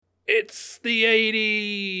It's the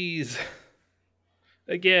 80s!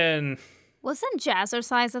 Again. Wasn't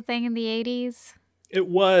Jazzercise a thing in the 80s? It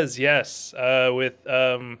was, yes. With,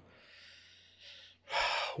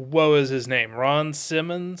 what was his name? Ron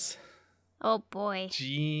Simmons? Oh, boy.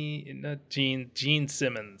 Gene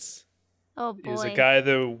Simmons. Oh, boy. He was a guy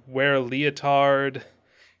that would wear a leotard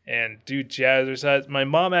and do jazzercise. My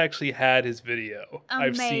mom actually had his video. Amazing.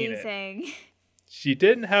 I've seen it. She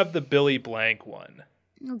didn't have the Billy Blank one.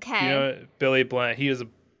 Okay. You know, Billy Blank, he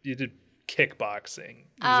did kickboxing.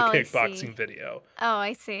 It was a kickboxing video. Oh,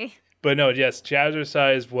 I see. But no, yes,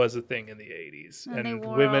 jazzercise was a thing in the 80s. And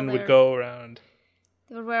women would go around.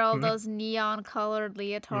 They would wear all those neon-colored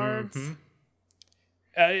leotards.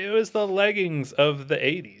 Mm-hmm. It was the leggings of the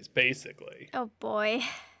 80s, basically. Oh, boy.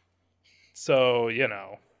 So,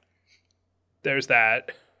 there's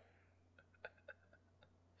that.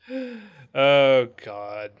 Oh,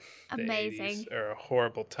 God. Amazing. The 80s are a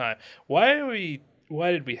horrible time. Why did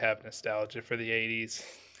we have nostalgia for the 80s?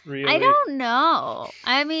 Really? I don't know.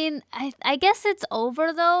 I mean, I guess it's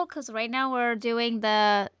over, though, because right now we're doing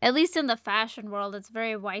at least in the fashion world, it's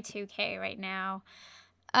very Y2K right now.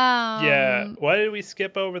 Yeah. Why did we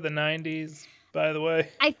skip over the 90s, by the way?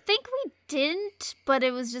 I think we didn't, but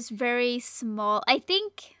it was just very small. I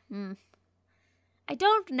think... I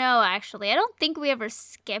don't know, actually. I don't think we ever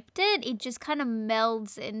skipped it. It just kind of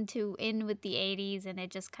melds in with the 80s, and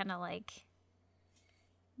it just kind of, like,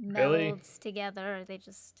 melds together. They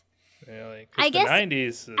just... Really? Because the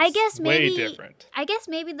 90s is way different. I guess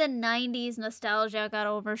maybe the 90s nostalgia got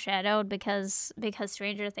overshadowed because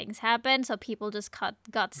Stranger Things happened, so people just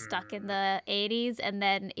got stuck in the 80s and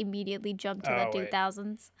then immediately jumped to the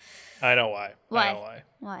 2000s. I know why. Why?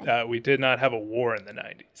 Why? We did not have a war in the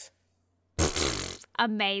 90s.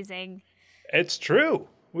 Amazing. It's true.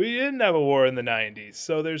 We didn't have a war in the 90s,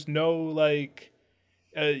 so there's no,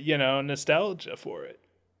 nostalgia for it.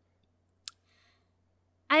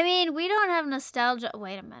 I mean, we don't have nostalgia.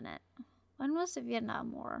 Wait a minute. When was the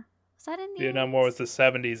Vietnam War? Was that in the Vietnam War was the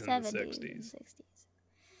 70s and the 60s.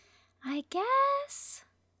 I guess.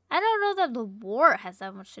 I don't know that the war has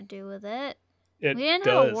that much to do with it. We didn't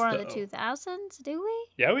have a war in the 2000s, do we?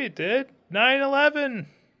 Yeah, we did. 9/11,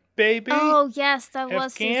 baby. Oh, yes, that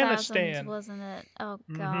was Afghanistan. 2000s, wasn't it? Oh,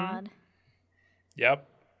 God. Yep.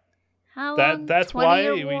 How long? That's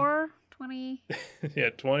 20-year war? 20?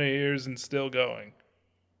 Yeah, 20 years and still going.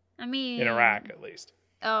 I mean... In Iraq, at least.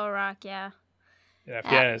 Oh, Iraq, yeah. In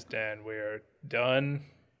Afghanistan, we're done.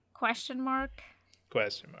 Question mark?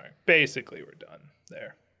 Question mark. Basically, we're done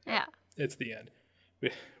there. Yeah. It's the end.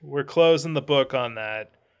 We're closing the book on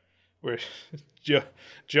that.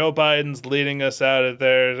 Joe Biden's leading us out of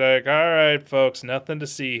there. It's like, all right, folks, nothing to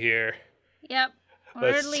see here. Yep.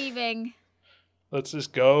 We're leaving. Let's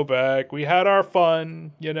just go back. We had our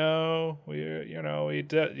fun, We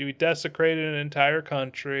desecrated an entire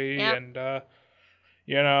country, and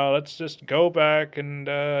let's just go back and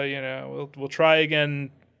we'll try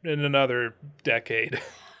again in another decade.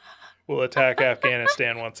 We'll attack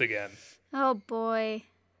Afghanistan once again. Oh boy.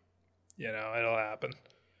 It'll happen.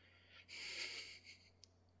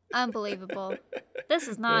 Unbelievable. This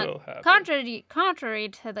is not contrary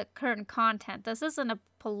to the current content. This isn't a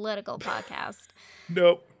political podcast.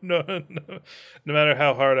 Nope. No. No matter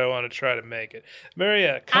how hard I want to try to make it.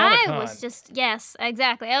 Maria, Comic-Con. Yes,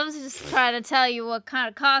 exactly. I was just trying to tell you what kind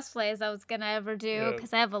of cosplays I was going to ever do,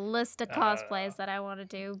 because I have a list of cosplays that I want to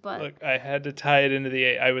do. But look, I had to tie it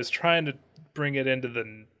into I was trying to bring it into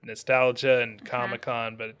the nostalgia and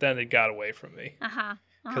Comic-Con, but then it got away from me.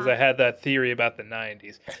 Because I had that theory about the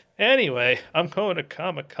 90s. Anyway, I'm going to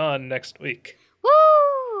Comic-Con next week.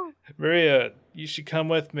 Woo! Maria, you should come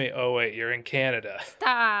with me. Oh, wait, you're in Canada.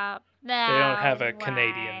 Stop. No, they don't have a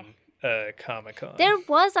Canadian Comic-Con. There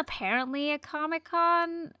was apparently a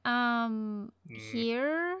Comic-Con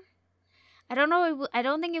here. I don't know. I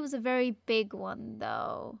don't think it was a very big one,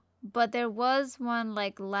 though. But there was one,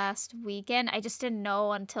 last weekend. I just didn't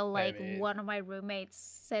know until, one of my roommates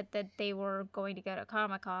said that they were going to go to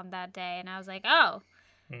Comic-Con that day. And I was like, oh.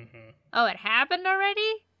 Mm-hmm. Oh, it happened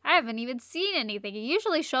already? I haven't even seen anything. It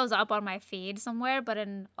usually shows up on my feed somewhere. But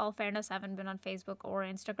in all fairness, I haven't been on Facebook or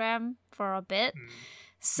Instagram for a bit.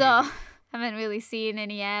 So I haven't really seen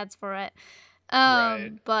any ads for it.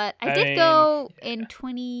 Right. But I did go in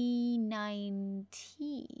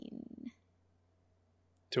 2019.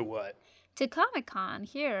 To what? To Comic-Con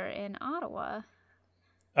here in Ottawa.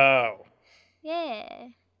 Oh. Yeah.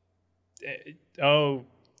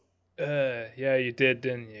 Yeah, you did,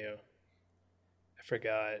 didn't you? I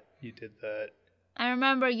forgot you did that. I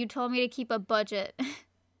remember you told me to keep a budget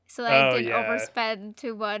so that I didn't overspend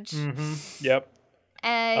too much. Mm-hmm. Yep.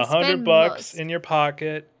 $100 in your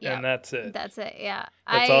pocket, and that's it. That's it. Yeah,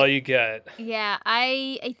 that's all you get. Yeah,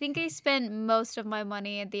 I think I spent most of my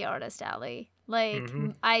money at the Artist Alley. Like,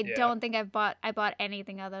 I don't think I bought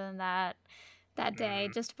anything other than that day.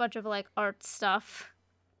 Just a bunch of like art stuff.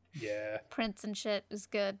 Yeah. Prints and shit is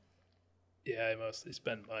good. Yeah, I mostly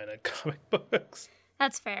spend mine on comic books.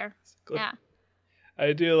 That's fair. Yeah.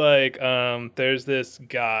 I do like there's this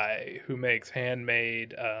guy who makes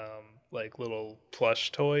handmade like little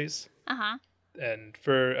plush toys. Uh-huh. And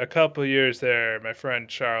for a couple years there, my friend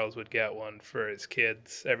Charles would get one for his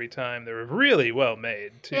kids every time. They were really well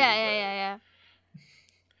made too. Yeah.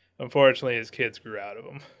 Unfortunately, his kids grew out of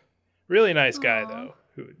them. Really nice guy though,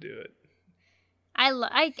 who would do it.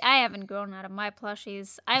 I haven't grown out of my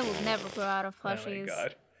plushies. I will never grow out of plushies. Oh my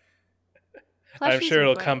god. Plushies I'm sure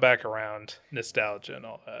it'll come back around. Nostalgia and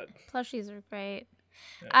all that. Plushies are great.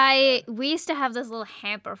 We used to have this little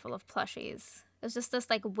hamper full of plushies. It was just this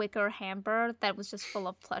like wicker hamper that was just full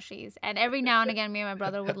of plushies. And every now and again, me and my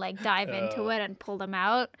brother would like dive into it and pull them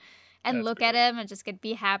out and look at him and just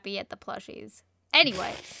be happy at the plushies.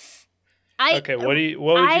 Anyway. What would you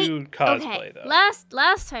cosplay though?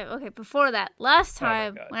 Last time, before that, last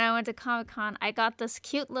time when I went to Comic-Con, I got this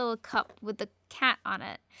cute little cup with the cat on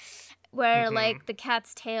it, where like the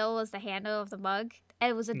cat's tail was the handle of the mug, and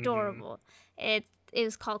it was adorable. It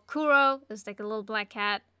was called Kuro. It was like a little black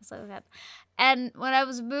cat. And when I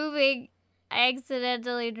was moving, I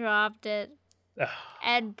accidentally dropped it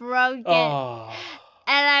and broke it.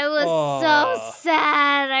 And I was so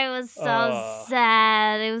sad. I was so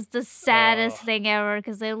sad. It was the saddest thing ever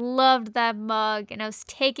because I loved that mug. And I was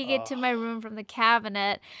taking it to my room from the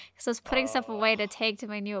cabinet because I was putting stuff away to take to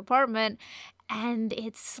my new apartment. And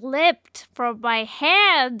it slipped from my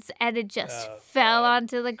hands and it just fell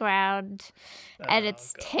onto the ground. And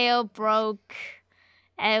its tail broke.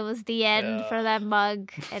 And it was the end for that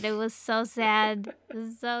mug, and it was so sad. It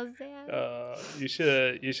was so sad. You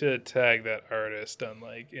should have tagged that artist on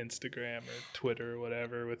like Instagram or Twitter or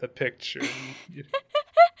whatever with a picture.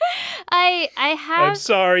 I have. I'm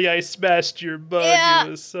sorry, I smashed your mug. Yeah. It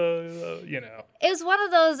was so It was one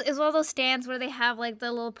of those stands where they have like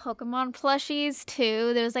the little Pokemon plushies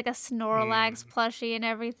too. There was like a Snorlax plushie and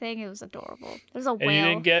everything. It was adorable. There's a whale. And you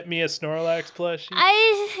didn't get me a Snorlax plushie?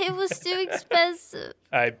 It was too expensive.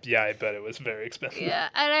 I bet it was very expensive. Yeah,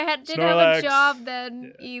 and I didn't have a job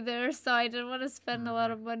then either, so I didn't want to spend a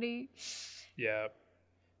lot of money. Yeah.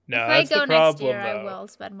 No, if that's I go the problem, next year, though. I will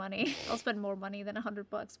spend money. I'll spend more money than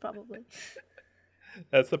 $100 probably.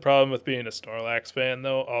 That's the problem with being a Snorlax fan,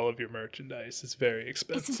 though. All of your merchandise is very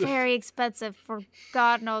expensive. It's very expensive for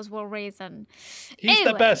God knows what reason. He's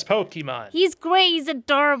the best Pokemon. He's great. He's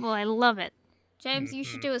adorable. I love it. James, you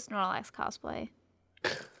should do a Snorlax cosplay.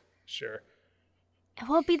 Sure. It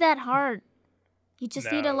won't be that hard. You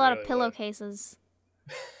just need a lot of pillowcases.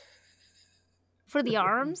 For the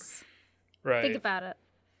arms? Right. Think about it.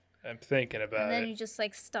 I'm thinking about it. And then you just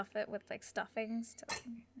like stuff it with like stuffings to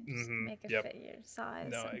just make it fit your size.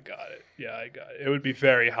 No, I got it. Yeah, I got it. It would be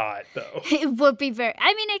very hot though. It would be very.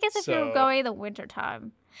 I mean, I guess if you're going in the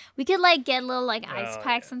wintertime, we could like get little like ice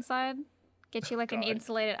packs inside. Get you like an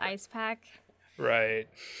insulated ice pack. Right.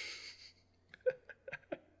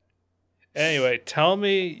 Anyway, tell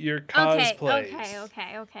me your cosplays.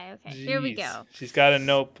 Okay. Jeez. Here we go. She's got a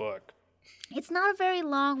notebook. It's not a very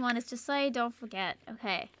long one. It's just so I don't forget.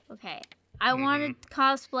 Okay. I wanted to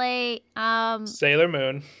cosplay Sailor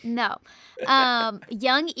Moon. No.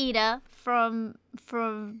 Young Ida from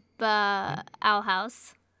Owl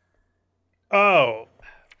House. Oh.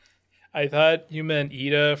 I thought you meant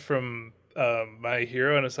Ida from My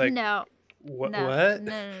Hero, and it's like No. What?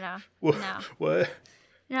 No. What?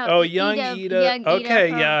 No, oh, young Ida. Okay,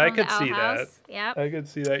 yeah, I could see that. Yep. I could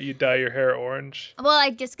see that. You dye your hair orange. Well, I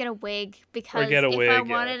just get a wig because if I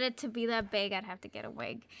wanted it to be that big, I'd have to get a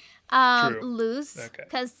wig. True. Loose,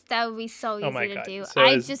 because that would be so easy to do. So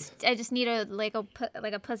I just need a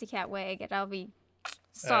pussycat wig, and I'll be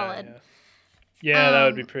solid. Yeah, that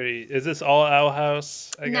would be pretty. Is this all Owl House?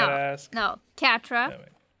 I gotta ask. No, Catra.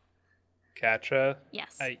 Catra.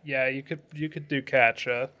 Yes. You could do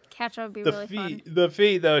Catra. Catra would be really fun. The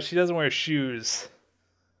feet, though, she doesn't wear shoes.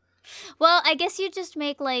 Well, I guess you'd just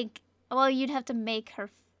make you'd have to make her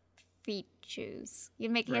feet shoes.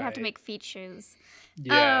 You'd have to make feet shoes.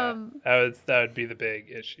 Yeah, that would be the big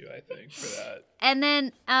issue, I think, for that. And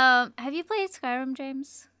then, have you played Skyrim,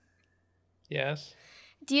 James? Yes.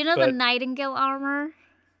 Do you know the Nightingale armor?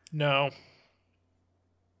 No.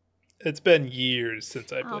 It's been years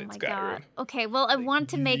since I played Skyrim. God. Okay, well, I want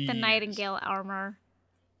to make the Nightingale armor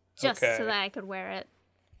just so that I could wear it.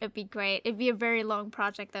 It'd be great. It'd be a very long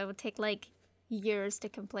project that would take years to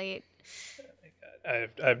complete. I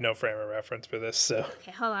have no frame of reference for this, so.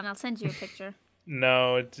 Okay, hold on. I'll send you a picture.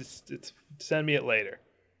 No, it's send me it later.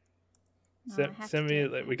 Send me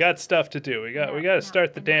it. We got stuff to do. We got to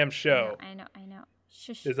start the damn show. I know.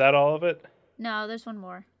 Shush. Is that all of it? No, there's one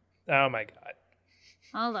more. Oh my god.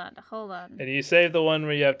 Hold on. And you saved the one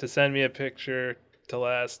where you have to send me a picture to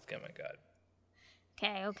last. Oh my god.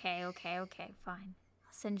 Okay. Fine.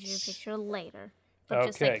 I'll send you a picture later. But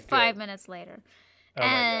just Okay, like 5 minutes later. Oh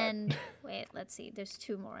and my god. wait, let's see. There's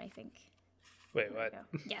 2 more, I think. Wait, what?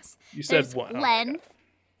 Yes. You said There's one. Len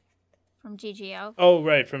from GGO. Oh,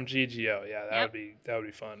 right, from GGO. Yeah, that would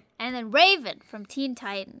be fun. And then Raven from Teen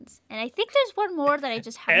Titans. And I think there's one more that I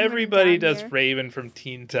just haven't Everybody does here. Raven from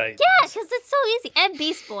Teen Titans. Yeah, because it's so easy. And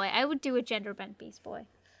Beast Boy. I would do a gender bent Beast Boy.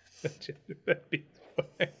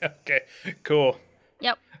 Okay, cool.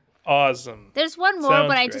 Yep. Awesome. There's one more, Sounds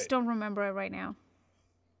but I great. just don't remember it right now.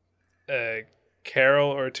 Carol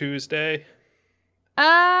or Tuesday?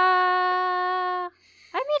 I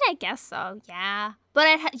mean, I guess so, yeah.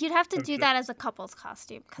 But you'd have to do that as a couple's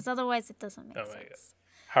costume, because otherwise it doesn't make sense.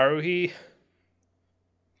 Haruhi?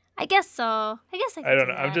 I guess so. I don't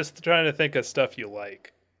know. That. I'm just trying to think of stuff you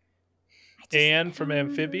like. Anne from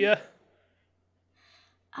Amphibia?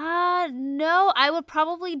 No. I would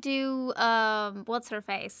probably do, what's her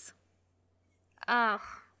face?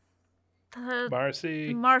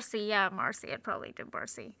 Marcy? Marcy. I'd probably do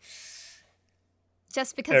Marcy.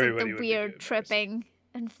 Just because Everybody of the weird good, tripping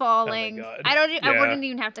and falling. Oh my God. I wouldn't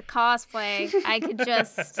even have to cosplay.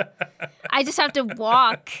 I just have to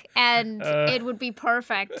walk and it would be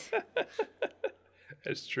perfect.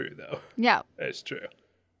 It's true though. Yeah. It's true.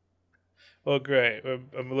 Well, great.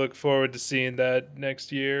 I'm looking forward to seeing that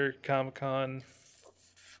next year, Comic-Con.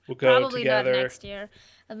 We'll go probably together. Not next year.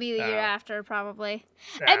 It'll be the year after, probably.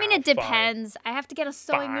 I mean, it depends. Fine. I have to get a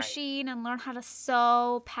sewing machine and learn how to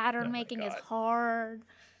sew. Pattern making is hard.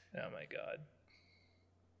 Oh my god.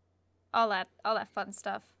 All that fun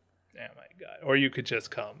stuff. Oh my god. Or you could just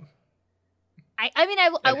come. I mean, I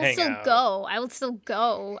will still go. I will still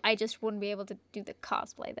go. I just wouldn't be able to do the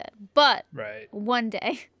cosplay then. But one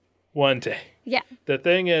day. One day. Yeah. The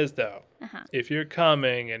thing is, though, if you're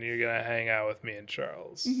coming and you're going to hang out with me and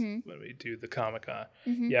Charles when we do the Comic-Con,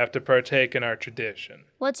 you have to partake in our tradition.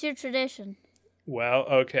 What's your tradition? Well,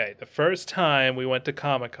 okay. The first time we went to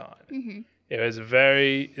Comic-Con, it was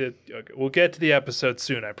okay, we'll get to the episode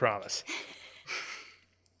soon, I promise.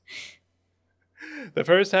 The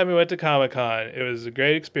first time we went to Comic-Con, it was a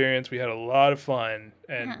great experience. We had a lot of fun.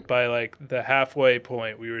 And by like the halfway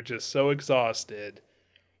point, we were just so exhausted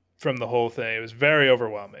from the whole thing. It was very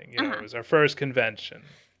overwhelming. It was our first convention,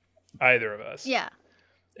 either of us. Yeah.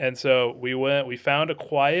 And so we found a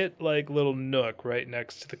quiet like little nook right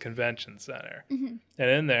next to the convention center. And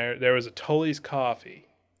in there was a Tully's coffee.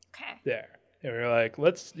 Okay. There. And we were like,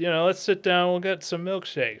 let's sit down, we'll get some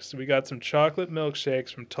milkshakes. So we got some chocolate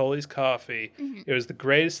milkshakes from Tully's coffee. It was the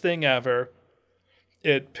greatest thing ever.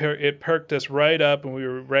 It perked us right up and we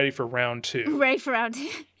were ready for round 2. Ready for round 2.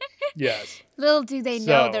 Yes. Little do they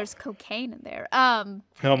know there's cocaine in there.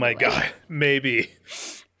 Oh my god, maybe.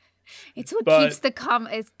 It's what keeps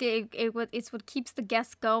it's what keeps the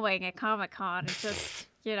guests going at Comic-Con. It's just,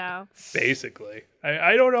 Basically.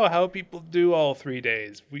 I don't know how people do all 3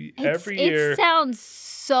 days. Every year. It sounds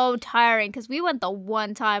so tiring because we went the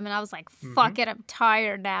one time and I was like, fuck it, I'm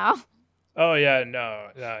tired now. Oh yeah, no,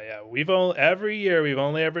 yeah. Every year we've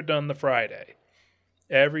only ever done the Friday.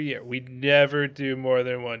 Every year. We never do more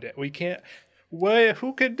than one day. We can't.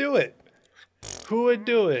 Who could do it? Who would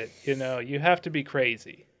do it? You have to be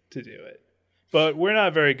crazy to do it. But we're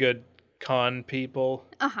not very good con people.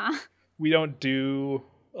 We don't do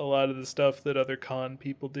a lot of the stuff that other con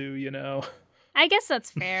people do, I guess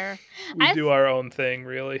that's fair. We do our own thing,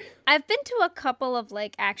 really. I've been to a couple of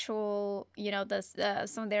like actual,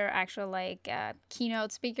 some of their actual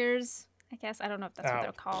keynote speakers. I guess I don't know if that's what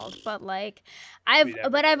they're called, but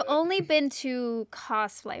I've only been to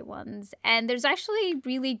cosplay ones, and there's actually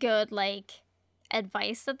really good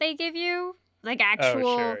advice that they give you,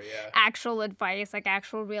 actual advice,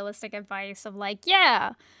 actual realistic advice of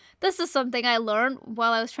this is something I learned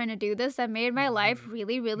while I was trying to do this that made my life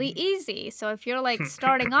really, really easy. So if you're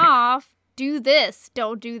starting off, do this,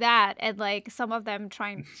 don't do that. And some of them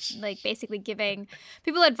trying basically giving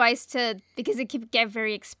people advice because it can get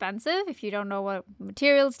very expensive if you don't know what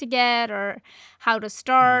materials to get or how to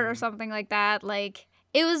start or something like that.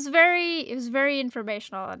 It was very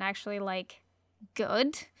informational and actually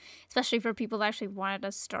good, especially for people that actually wanted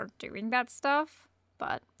to start doing that stuff.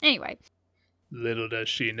 But anyway. Little does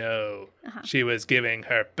she know, she was giving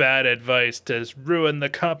her bad advice to ruin the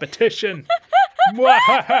competition.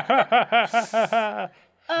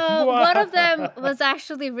 One of them was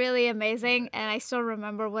actually really amazing, and I still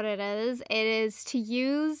remember what it is. It is to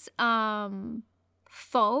use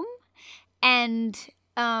foam and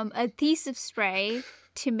adhesive spray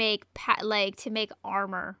to make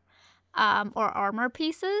armor, or armor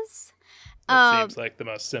pieces. That seems like the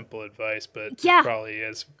most simple advice, but yeah, it probably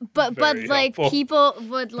is. But like helpful. People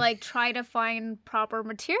would like try to find proper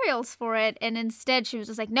materials for it, and instead she was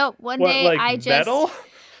just like, no. One day like I just metal?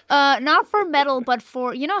 Not for metal, but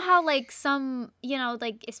for, you know how like some, you know,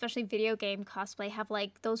 like especially video game cosplay have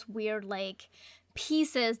like those weird like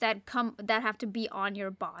pieces that have to be on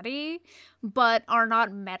your body but are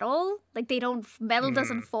not metal. Like metal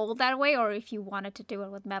doesn't fold that way, or if you wanted to do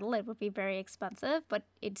it with metal it would be very expensive, but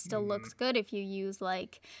it still looks good if you use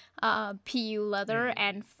like PU leather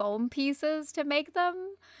and foam pieces to make them.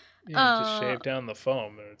 Yeah, you just shave down the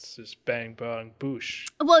foam and it's just bang bang boosh.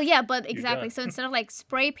 Well, yeah, but exactly. So instead of like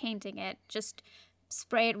spray painting it, just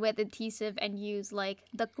spray it with adhesive and use like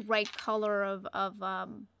the right color of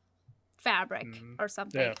fabric or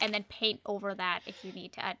something, and then paint over that if you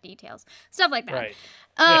need to add details, stuff like that. Right.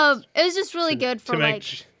 It was just really good for to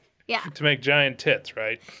make giant tits,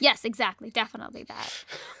 right? Yes, exactly, definitely that.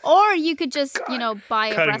 Or you could just buy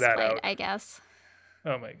a breastplate, I guess.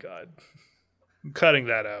 Oh my god, I'm cutting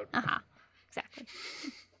that out. Exactly.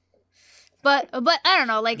 But I don't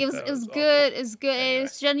know, like it was good. It was good. Anyway.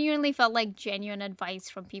 It genuinely felt like genuine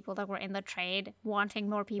advice from people that were in the trade, wanting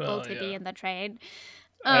more people to be in the trade.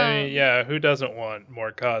 I mean, yeah, who doesn't want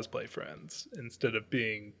more cosplay friends instead of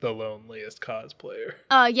being the loneliest cosplayer?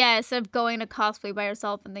 Yeah, instead of going to cosplay by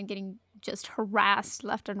yourself and then getting just harassed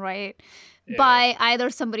left and right by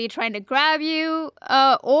either somebody trying to grab you,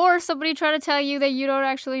 or somebody trying to tell you that you don't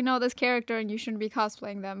actually know this character and you shouldn't be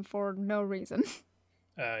cosplaying them for no reason.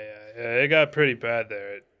 Oh, yeah, it got pretty bad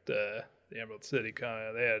there at the Emerald City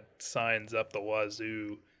Con. They had signs up the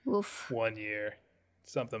wazoo. Oof. 1 year.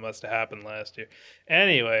 Something must have happened last year.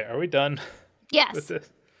 Anyway, are we done? Yes. With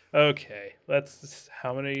this? Okay,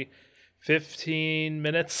 how many? 15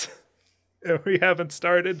 minutes? We haven't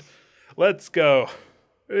started? Let's go.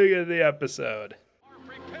 We get the episode.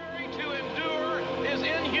 Preparing to endure is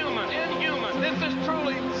inhuman. This is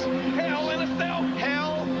truly hell in a cell.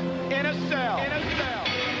 Hell in a cell.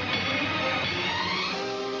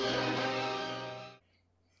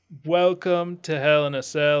 Welcome to Hell in a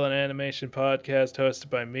Cell, an animation podcast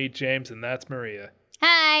hosted by me, James, and that's Maria.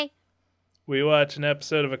 Hi. We watch an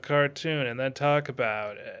episode of a cartoon and then talk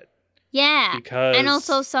about it. Yeah, and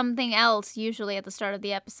also something else, usually at the start of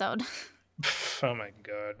the episode. Oh my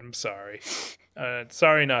god, I'm sorry.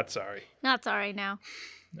 Sorry, not sorry. Not sorry now.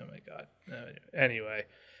 Oh my god. Anyway,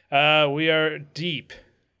 we are deep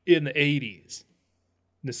in the 80s.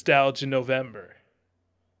 Nostalgia November.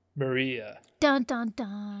 Maria. Dun, dun,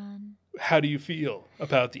 dun. How do you feel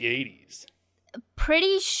about the 80s?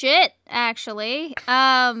 Pretty shit, actually.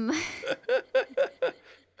 I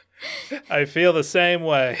feel the same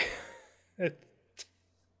way. The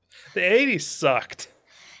 80s sucked.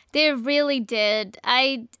 They really did.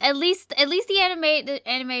 At least the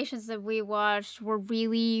animations that we watched were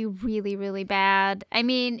really, really, really bad. I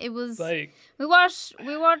mean, it was like we watched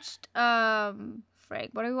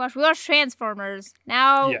what did we watch? We watched Transformers.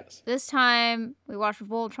 Now, This time, we watched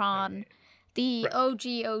Voltron, the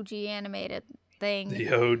OG animated thing. The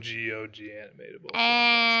OG animated Voltron.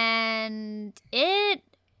 And it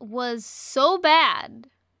was so bad.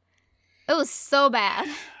 It was so bad.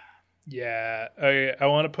 Yeah. Okay, I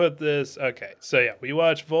want to put this... Okay, so yeah, we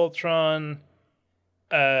watched Voltron.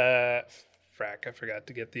 I forgot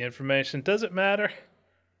to get the information. Does it matter?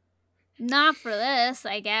 Not for this,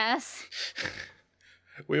 I guess.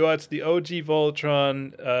 We watched the OG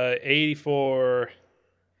Voltron, 84.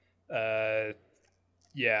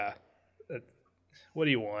 Yeah. What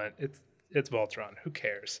do you want? It's Voltron. Who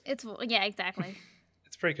cares? Yeah, exactly.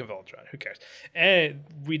 It's freaking Voltron. Who cares? And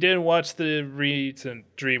we didn't watch the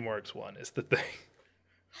recent DreamWorks one, is the thing.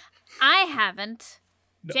 I haven't.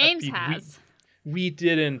 James has. We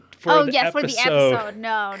didn't for the episode. For the episode.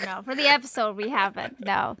 No. For the episode, we haven't.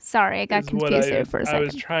 No. Sorry, I got confused there for a second. I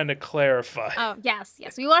was trying to clarify. Oh, yes.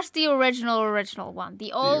 We watched the original one.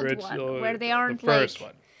 The old one, where they aren't, the first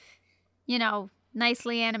one.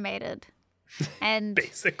 Nicely animated. And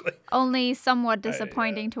basically. Only somewhat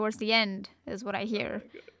disappointing towards the end, is what I hear.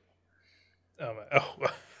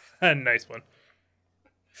 Nice one.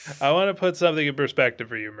 I want to put something in perspective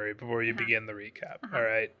for you, Marie, before you begin the recap. All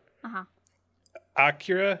right?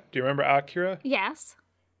 Akira, do you remember Akira? Yes.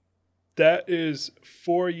 That is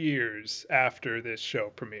 4 years after this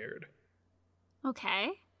show premiered. Okay.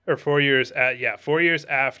 Or 4 years 4 years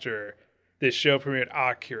after this show premiered,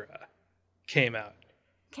 Akira came out.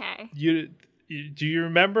 Okay. Do you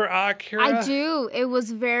remember Akira? I do. It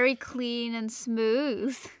was very clean and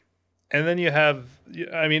smooth. And then you have,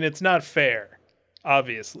 I mean, it's not fair,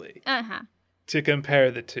 obviously, to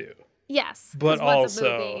compare the two. Yes, but also,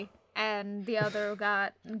 a movie and the other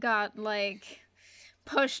got like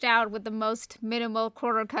pushed out with the most minimal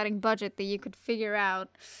corner cutting budget that you could figure out,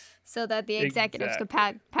 so that the executives could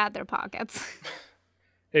pad their pockets.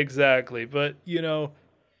 Exactly, but you know,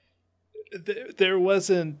 there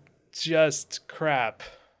wasn't just crap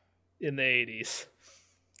in the 80s.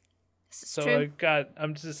 So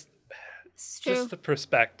I'm just the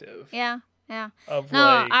perspective. Yeah. Of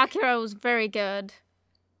Akira was very good.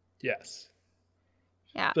 Yes.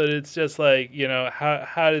 Yeah. But it's just like, you know,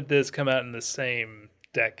 how did this come out in the same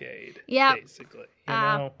decade? Yeah. Basically. You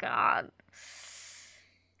know? Oh God.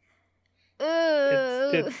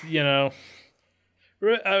 It's you know.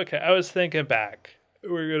 Okay, I was thinking back.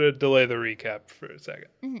 We're gonna delay the recap for a second.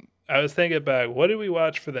 Mm-hmm. I was thinking back. What did we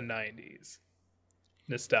watch for the 90s?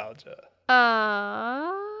 Nostalgia.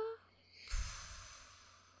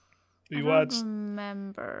 I don't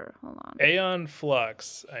remember. Hold on. Aeon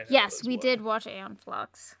Flux. Yes, we did watch Aeon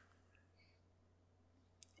Flux.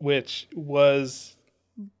 Which was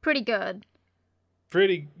pretty good.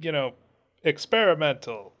 Pretty, you know,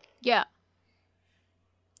 experimental. Yeah.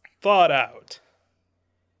 Thought out.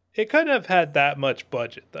 It couldn't have had that much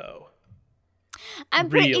budget, though.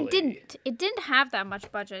 It didn't have that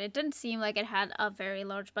much budget. It didn't seem like it had a very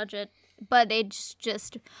large budget. But it's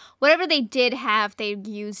just whatever they did have, they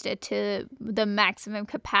used it to the maximum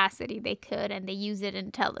capacity they could, and they used it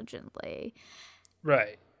intelligently.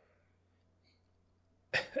 Right.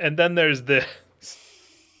 And then there's the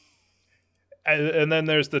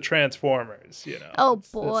Transformers, you know. Oh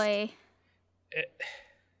boy.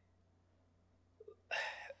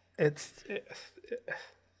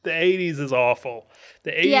 The 80s is awful.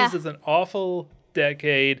 The 80s is an awful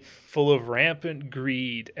decade full of rampant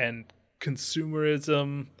greed and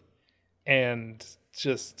consumerism and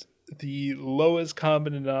just the lowest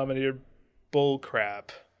common denominator bull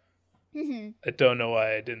crap. Mm-hmm. I don't know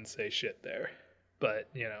why I didn't say shit there, but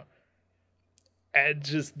you know, and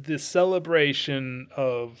just the celebration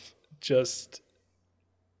of just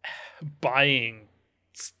buying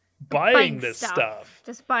this stuff.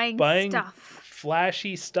 Just buying stuff.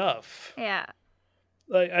 Flashy stuff. Yeah.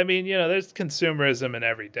 Like, I mean, you know, there's consumerism in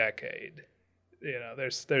every decade. You know,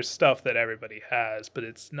 there's stuff that everybody has, but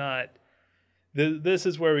it's not. This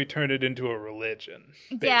is where we turn it into a religion,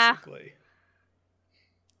 basically.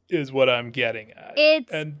 Yeah. Is what I'm getting at.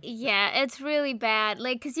 It's really bad.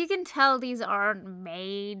 Like, because you can tell these aren't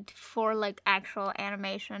made for, like, actual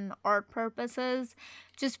animation art purposes,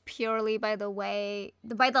 just purely by the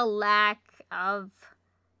lack of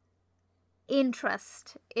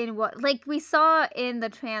interest in what, like, we saw in the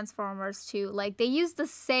Transformers too. Like, they used the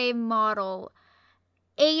same model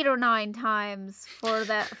 8 or 9 times for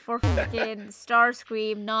freaking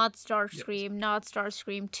Starscream, not Starscream, not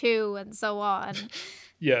Starscream 2, and so on.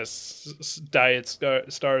 Yes, Diet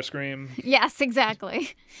Starscream. Yes, exactly.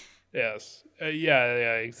 Yes,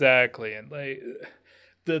 yeah, exactly. And like,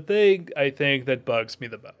 the thing I think that bugs me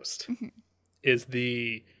the most is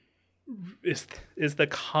the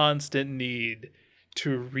constant need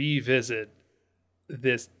to revisit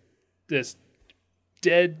this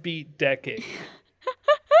deadbeat decade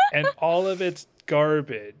and all of its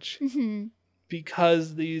garbage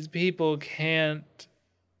because these people can't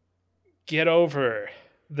get over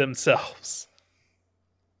themselves.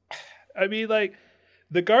 I mean, like,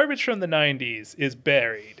 the garbage from the 90s is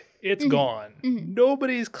buried. It's gone.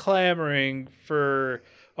 Nobody's clamoring for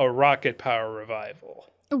a Rocket Power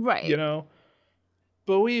revival. Right. You know?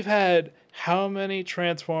 But we've had how many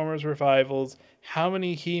Transformers revivals? How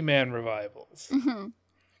many He-Man revivals?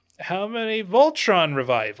 How many Voltron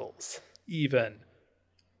revivals, even?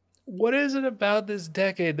 What is it about this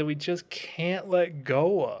decade that we just can't let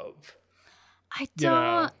go of? I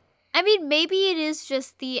don't... I mean, maybe it is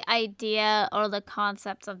just the idea or the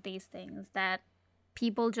concepts of these things that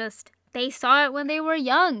people just... They saw it when they were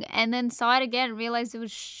young and then saw it again and realized it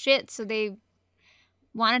was shit, so they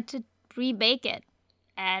wanted to remake it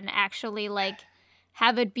and actually, like,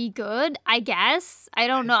 have it be good, I guess. I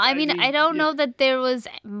don't know. I mean, I don't know that there was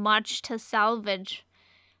much to salvage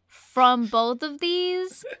from both of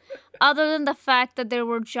these other than the fact that there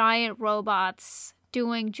were giant robots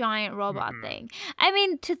doing giant robot thing. I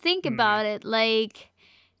mean, to think about it, like,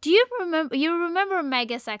 you remember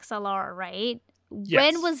Megas XLR, right?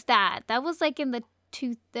 Yes. When was that? That was like in the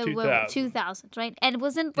 2000s, right? And it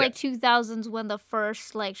wasn't like 2000s when the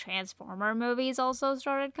first like Transformer movies also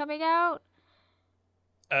started coming out?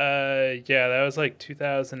 Yeah, that was like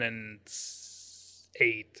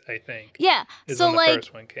 2008, I think. Yeah, is so when the like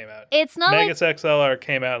first one came out. it's not Megas XLR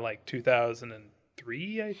came out in like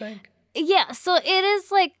 2003, I think. Yeah, so it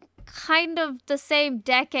is like kind of the same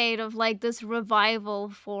decade of like this revival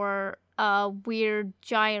for weird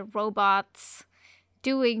giant robots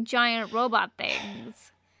doing giant robot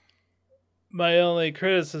things. My only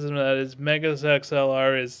criticism of that is Megas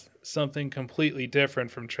XLR is something completely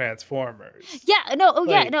different from Transformers. Yeah, no, oh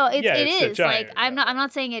Like, yeah, no, it it's a is. giant Like I'm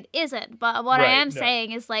not saying it isn't, but what I Right, am no.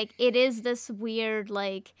 saying is like it is this weird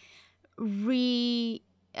like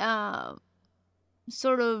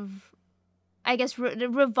sort of I guess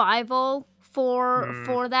revival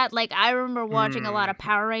for that. Like I remember watching a lot of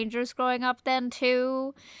Power Rangers growing up then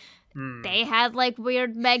too. They had like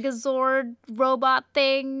weird Megazord robot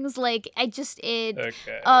things. Like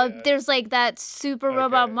there's like that Super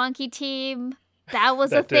Robot Monkey Team. That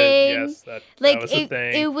was a thing. Yes, that was a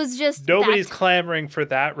thing. It was just nobody's clamoring for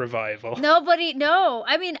that revival. No.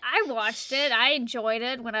 I mean, I watched it. I enjoyed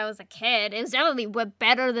it when I was a kid. It was definitely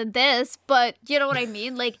better than this, but you know what I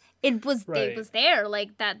mean? Like it was there.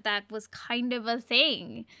 Like that was kind of a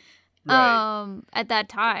thing. At that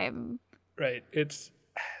time. Right. It's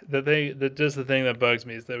the thing that bugs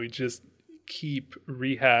me is that we just keep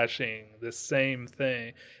rehashing the same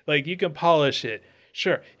thing. Like you can polish it.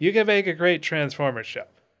 Sure, you can make a great Transformers show.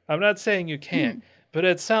 I'm not saying you can't, but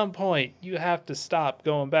at some point you have to stop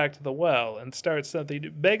going back to the well and start something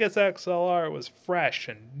new. Megas XLR was fresh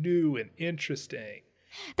and new and interesting.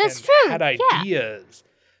 That's and true. Had ideas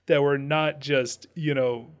that were not just,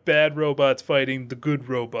 bad robots fighting the good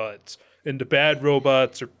robots, and the bad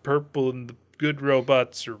robots are purple and the good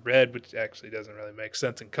robots are red, which actually doesn't really make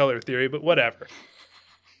sense in color theory, but whatever.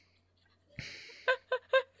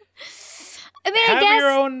 I mean, Have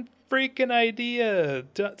your own freaking idea.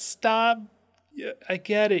 Stop. I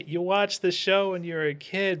get it. You watch the show when you're a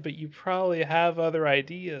kid, but you probably have other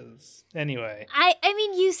ideas. Anyway. I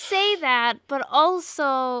mean, you say that, but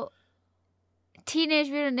also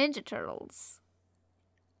Teenage Mutant Ninja Turtles.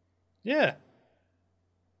 Yeah.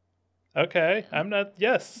 Okay. I'm not.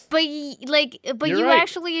 Yes. But you right.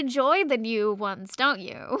 actually enjoy the new ones, don't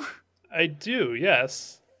you? I do.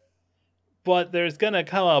 Yes. But there's gonna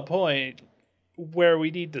come a point where we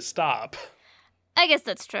need to stop. I guess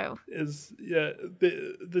that's true.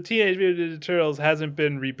 The Teenage Mutant Ninja Turtles hasn't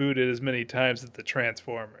been rebooted as many times as the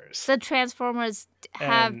Transformers. The Transformers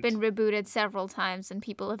have been rebooted several times and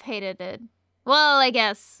people have hated it. Well, I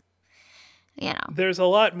guess, There's a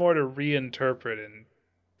lot more to reinterpret in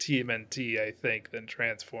TMNT, I think, than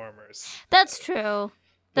Transformers. That's true.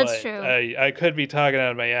 True. I could be talking out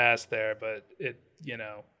of my ass there, but it,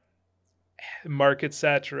 market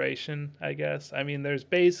saturation, I guess. I mean, there's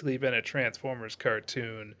basically been a Transformers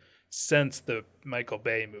cartoon since the Michael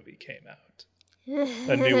Bay movie came out.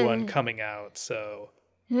 A new one coming out, so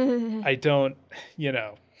I don't,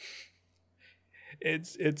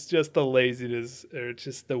 it's just the laziness or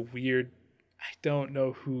just the weird, I don't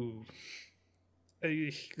know who.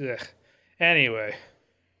 Anyway,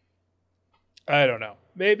 I don't know.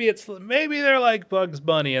 Maybe they're like Bugs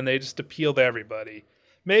Bunny and they just appeal to everybody.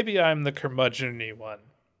 Maybe I'm the curmudgeon-y one.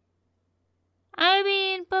 I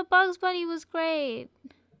mean, but Bugs Bunny was great.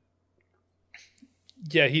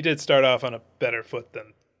 Yeah, he did start off on a better foot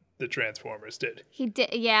than the Transformers did. He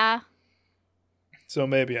did, yeah. So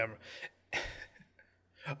maybe I'm...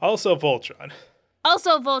 Also Voltron.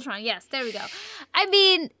 Yes, there we go. I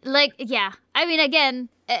mean, again,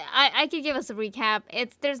 I could give us a recap.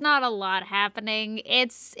 There's not a lot happening.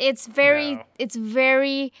 It's very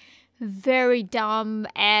very dumb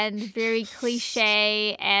and very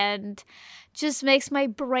cliche and just makes my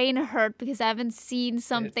brain hurt because I haven't seen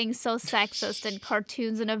something so sexist in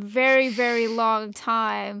cartoons in a very, very long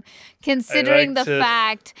time, considering the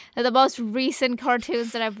fact that the most recent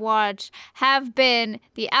cartoons that I've watched have been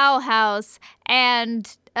The Owl House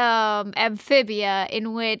and Amphibia,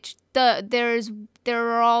 in which there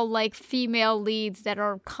are all like female leads that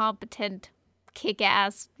are competent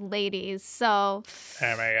kick-ass ladies. So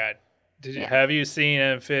oh my god. Have you seen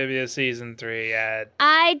Amphibia Season 3 yet?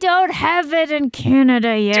 I don't have it in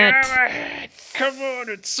Canada yet. Damn it! Come on,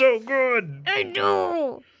 it's so good! I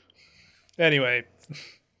do! Anyway,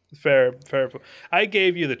 fair. I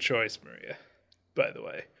gave you the choice, Maria, by the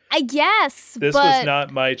way. I guess, This was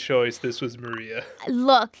not my choice. This was Maria.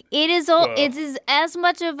 Look, it is as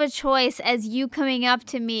much of a choice as you coming up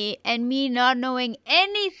to me and me not knowing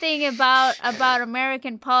anything about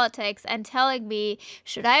American politics and telling me,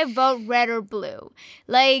 should I vote red or blue?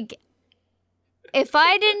 Like, if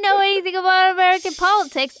I didn't know anything about American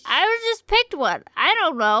politics, I would have just picked one. I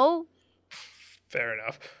don't know. Fair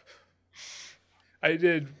enough. I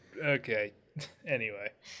did. Okay. Anyway.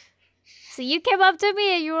 So you came up to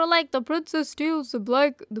me and you were like, the princess steals the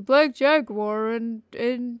black jaguar and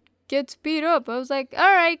gets beat up. I was like,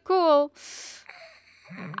 all right, cool.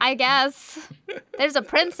 I guess. There's a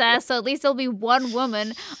princess, so at least there'll be one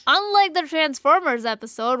woman. Unlike the Transformers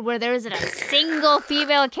episode where there isn't a single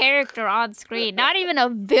female character on screen, not even a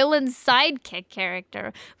villain sidekick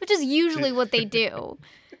character, which is usually what they do.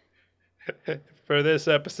 For this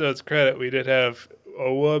episode's credit, we did have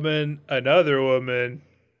a woman, another woman,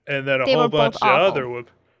 and then a whole bunch of other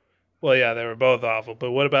women. Well, yeah, they were both awful,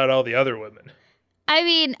 but what about all the other women? I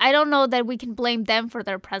mean, I don't know that we can blame them for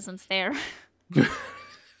their presence there.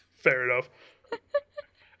 Fair enough.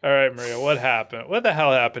 All right, Maria, what happened? What the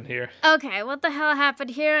hell happened here? Okay, what the hell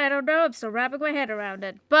happened here? I don't know. I'm still wrapping my head around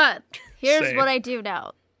it. But here's what I do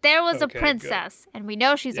know. There was a princess, and we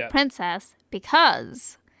know she's a princess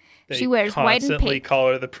because she wears white and pink. Constantly call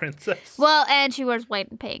her the princess. Well, and she wears white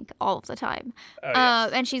and pink all of the time. Oh,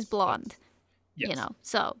 yes. And she's blonde. Yes. You know,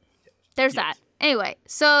 so there's that. Anyway,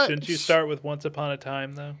 so... Shouldn't you start with Once Upon a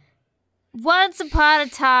Time, though? Once upon a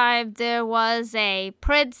time, there was a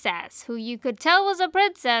princess who you could tell was a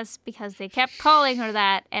princess because they kept calling her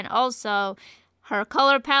that. And also, her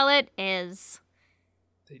color palette is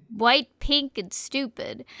white, pink, and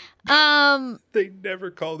stupid. They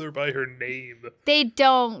never called her by her name. They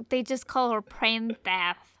don't. They just call her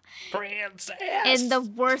Princess. Princess! In the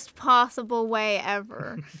worst possible way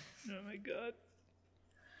ever. Oh my god.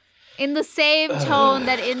 In the same tone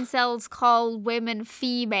that incels call women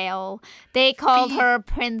female, they called her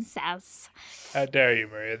princess. How dare you,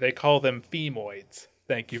 Maria? They call them femoids.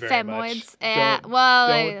 Thank you very much. Femoids, yeah. Well,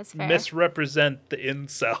 that's fair. Misrepresent the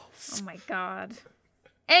incels. Oh my god.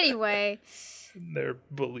 Anyway. Their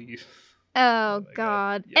beliefs. Oh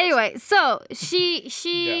god. Yes. Anyway, so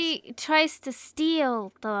she tries to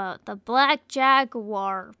steal the black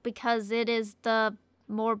jaguar because it is the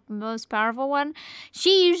most powerful one.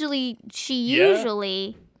 She usually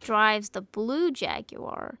drives the blue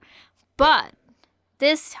jaguar, but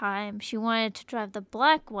this time she wanted to drive the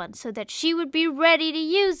black one so that she would be ready to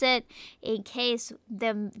use it in case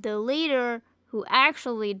the leader who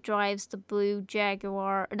actually drives the blue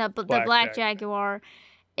jaguar, the black jaguar,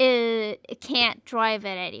 can't drive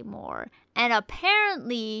it anymore. And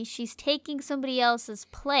apparently she's taking somebody else's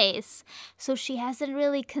place, so she hasn't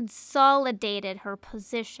really consolidated her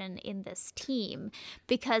position in this team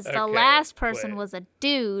because the last person was a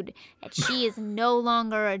dude and she is no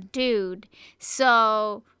longer a dude.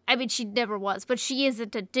 So, I mean, she never was, but she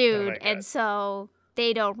isn't a dude, and so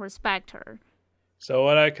they don't respect her. So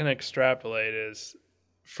what I can extrapolate is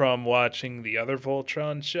from watching the other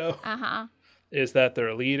Voltron show. Is that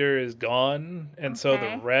their leader is gone, and so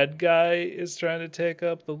the red guy is trying to take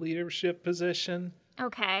up the leadership position.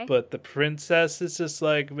 Okay. But the princess is just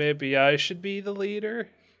like, maybe I should be the leader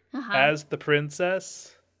as the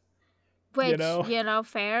princess. Which,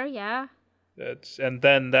 fair, yeah. And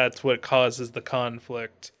then that's what causes the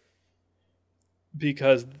conflict.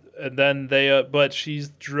 Because then but she's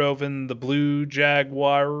driven the blue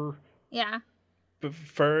Jaguar. Yeah.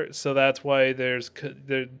 So that's why there's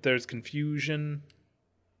confusion.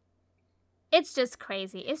 It's just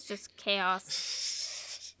crazy. It's just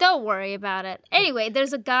chaos. Don't worry about it. Anyway,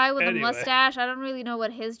 there's a guy with a mustache. I don't really know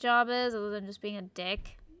what his job is other than just being a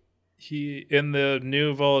dick. He in the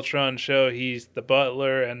new Voltron show, he's the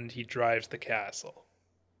butler and he drives the castle.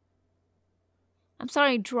 I'm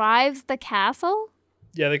sorry, drives the castle?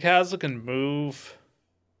 Yeah, the castle can move.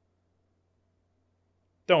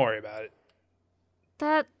 Don't worry about it.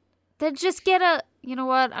 Then just get a... You know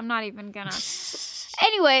what? I'm not even gonna...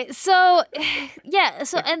 Anyway, so... Yeah,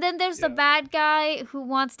 so... And then there's the bad guy who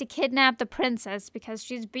wants to kidnap the princess because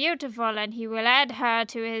she's beautiful and he will add her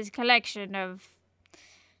to his collection of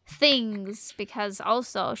things because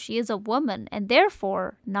also she is a woman and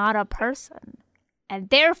therefore not a person. And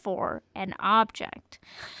therefore an object.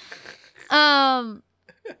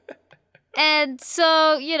 And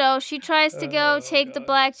so, she tries to go take the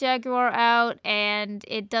black Jaguar out, and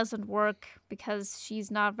it doesn't work because she's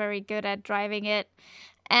not very good at driving it.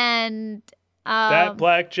 And that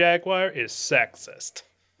black Jaguar is sexist.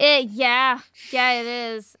 Yeah, it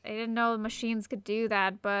is. I didn't know machines could do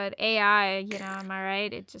that, but AI, am I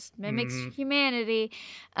right? It just mimics humanity.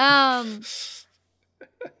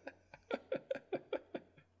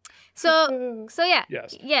 So yeah.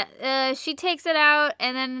 Yes. Yeah. She takes it out,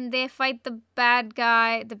 and then they fight the bad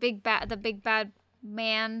guy, the big bad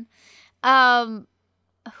man,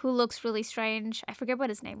 who looks really strange. I forget what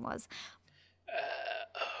his name was.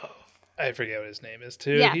 I forget what his name is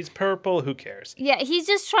too. Yeah. He's purple. Who cares? Yeah, he's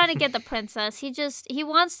just trying to get the princess. He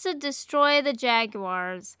wants to destroy the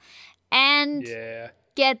Jaguars and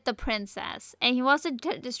get the princess. And he wants to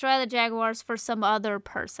destroy the Jaguars for some other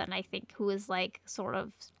person, I think, who is like sort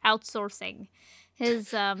of outsourcing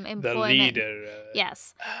his employment. The leader.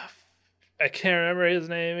 Yes. I can't remember his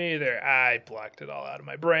name either. I blocked it all out of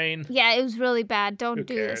my brain. Yeah, it was really bad. Don't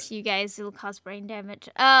do this, you guys. It'll cause brain damage.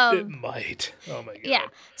 It might. Oh my god. Yeah.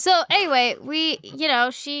 So anyway,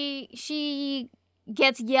 she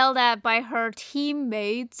gets yelled at by her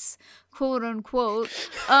teammates, quote unquote.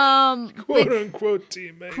 Quote unquote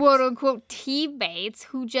teammates. Quote unquote teammates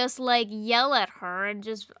who just like yell at her and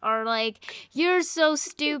just are like, "You're so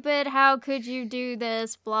stupid. How could you do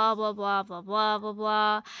this? Blah blah blah blah blah blah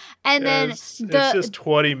blah." And then it's just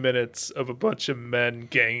 20 minutes of a bunch of men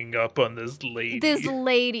ganging up on this lady.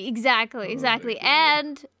 Exactly.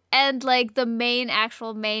 And like the main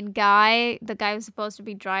guy, the guy who's supposed to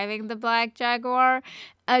be driving the Black Jaguar,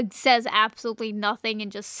 says absolutely nothing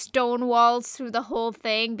and just stonewalls through the whole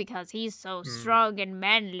thing because he's so strong and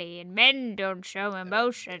manly and men don't show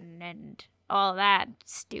emotion and all that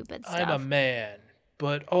stupid stuff. I'm a man,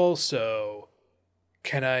 but also,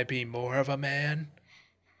 can I be more of a man?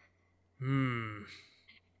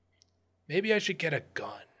 Maybe I should get a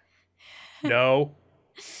gun. No,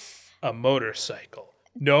 a motorcycle.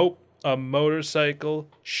 Nope, a motorcycle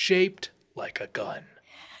shaped like a gun.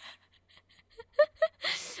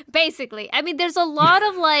 Basically, I mean, there's a lot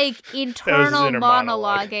of like internal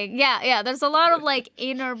monologuing. Yeah, there's a lot of like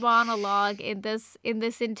inner monologue in this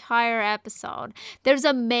entire episode. There's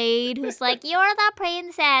a maid who's like, "You're the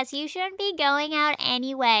princess. You shouldn't be going out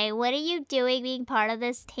anyway. What are you doing being part of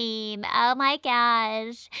this team? Oh my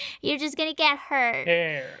gosh, you're just gonna get hurt."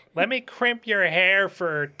 Here, let me crimp your hair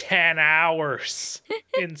for 10 hours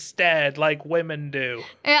instead, like women do.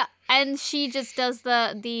 Yeah. And she just does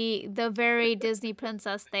the very Disney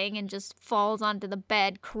princess thing and just falls onto the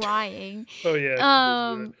bed crying. Oh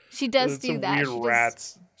yeah. She does do that. Weird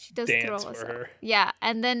rats. She does dance throw for us her. Up. Yeah,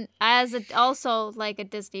 and then also like a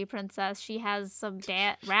Disney princess, she has some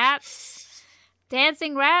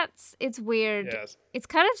dancing rats. It's weird. Yes. It's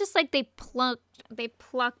kind of just like they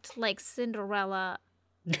plucked like Cinderella.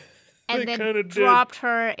 And then dropped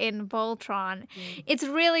her in Voltron. It's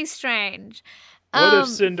really strange. What if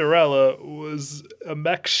Cinderella was a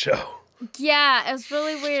mech show? Yeah, it was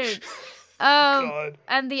really weird. God.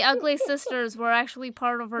 And the ugly sisters were actually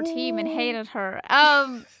part of her team and hated her.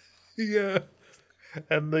 Yeah.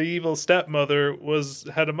 And the evil stepmother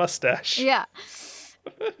had a mustache. Yeah.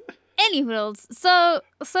 Anyways, so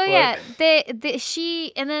yeah,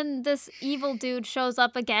 she and then this evil dude shows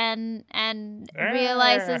up again and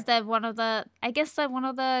realizes that one of the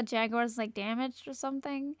Jaguars is like damaged or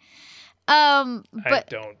something.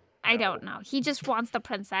 But I don't know. He just wants the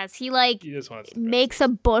princess. He just wants makes a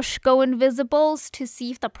bush go invisible to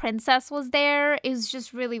see if the princess was there. It was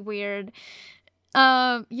just really weird.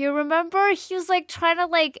 You remember he was like trying to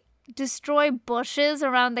like destroy bushes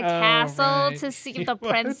around the castle to see if the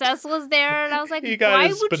princess was there, and I was like, he got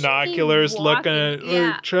his binoculars looking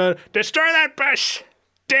at trying to destroy that bush.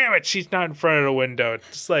 Damn it, she's not in front of the window.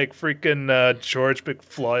 It's like freaking George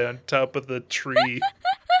McFly on top of the tree.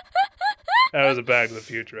 That was a Back to the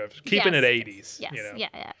Future episode. Keeping it 80s. Yes. You know?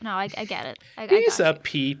 Yeah. No, I get it. He's a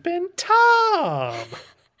peeping Tom.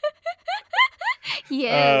 He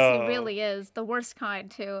is. He really is. The worst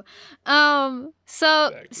kind, too.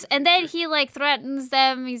 So, and then he, like, threatens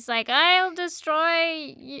them. He's like, I'll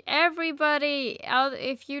destroy everybody.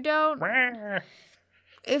 If you don't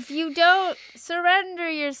surrender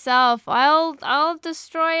yourself, I'll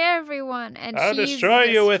destroy everyone. And I'll destroy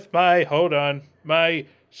you with my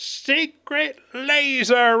secret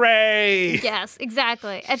laser ray. Yes,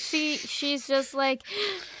 exactly. And she's just like,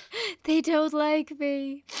 they don't like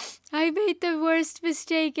me. I made the worst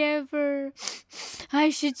mistake ever. I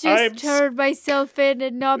should just turn myself in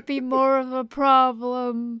and not be more of a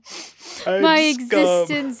problem. My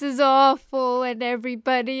existence is awful and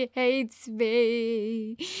everybody hates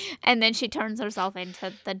me. And then she turns herself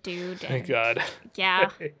into the dude. Thank God.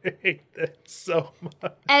 Yeah. I hate that so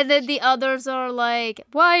much. And then the others are like,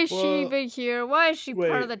 why is she even here? Why is she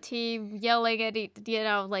part of the team yelling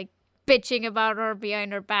at, like bitching about her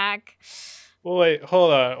behind her back? Well, wait,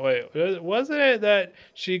 hold on. Wait, wasn't it that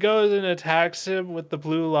she goes and attacks him with the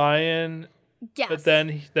blue lion? Yes. But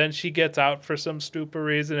then she gets out for some stupid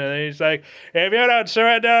reason, and then he's like, if you don't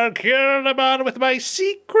surrender, I'll kill them all with my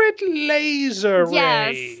secret laser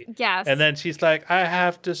ray. Yes. And then she's like, I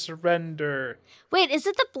have to surrender. Wait, is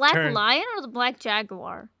it the black lion or the black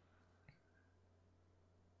jaguar?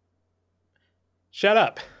 Shut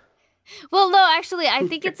up. Well, no, actually, I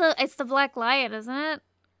think it's the Black Lion, isn't it?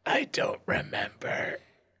 I don't remember.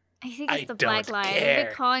 I think it's the Black Lion. I've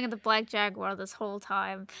been calling it the Black Jaguar this whole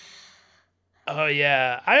time. Oh,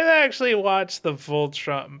 yeah. I've actually watched the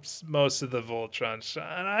Voltron, most of the Voltron show,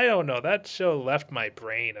 and I don't know. That show left my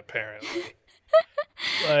brain, apparently.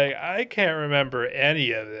 Like, I can't remember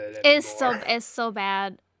any of it anymore. It's so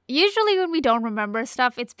bad. Usually when we don't remember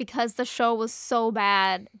stuff, it's because the show was so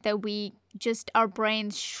bad that our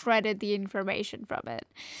brains shredded the information from it.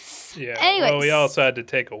 Yeah. Anyways, well, we also had to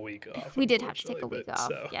take a week off. We did have to take a week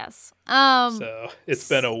off. Yes. So it's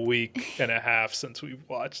been a week and a half since we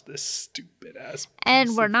watched this stupid ass.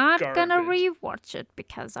 And we're not gonna rewatch it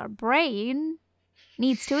because our brain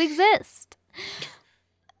needs to exist.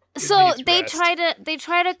 So they try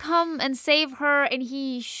to come and save her, and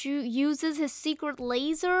he uses his secret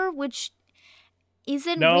laser, which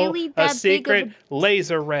isn't really that big of a secret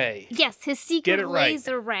laser ray. Yes, his secret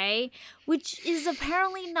laser ray, which is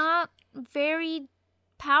apparently not very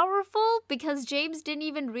powerful because James didn't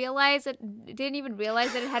even realize that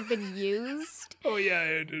it had been used. Oh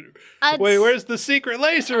yeah, wait, where's the secret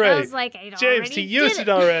laser ray? I was like, James, he used it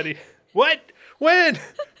already. What? When?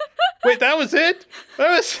 Wait, that was it?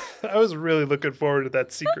 I was really looking forward to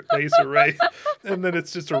that secret laser ray. And then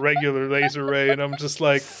it's just a regular laser ray, and I'm just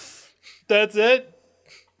like, that's it?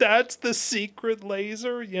 That's the secret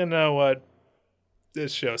laser? You know what?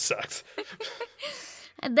 This show sucks.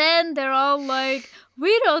 And then they're all like,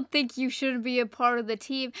 we don't think you should be a part of the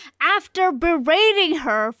team. After berating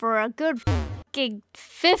her for a good fucking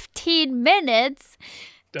 15 minutes.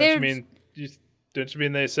 Don't you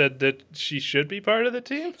mean they said that she should be part of the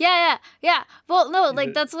team? Yeah. Well, no,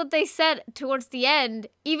 like that's what they said towards the end.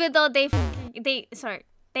 Even though they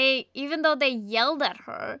yelled at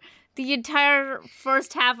her the entire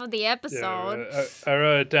first half of the episode. Yeah, I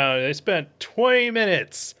wrote it down. They spent 20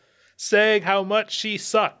 minutes saying how much she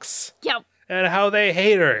sucks. Yep. And how they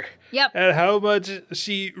hate her. Yep. And how much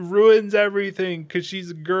she ruins everything because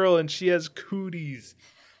she's a girl and she has cooties.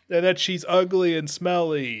 And that she's ugly and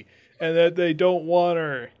smelly. And that they don't want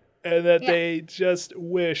her. And that they just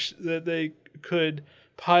wish that they could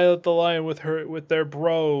pilot the Lion with their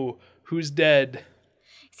bro who's dead.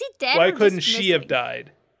 Is he dead? Why couldn't she have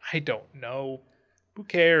died? I don't know. Who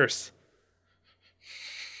cares?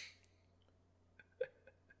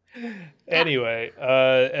 Anyway,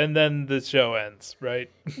 and then the show ends,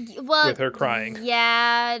 right? Well, with her crying.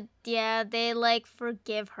 Yeah, they like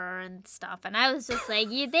forgive her and stuff, and I was just like,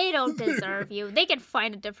 they don't deserve you. They can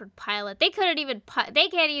find a different pilot. They couldn't even. They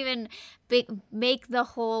can't even make the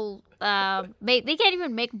whole. They can't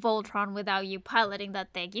even make Voltron without you piloting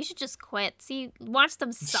that thing. You should just quit. See, watch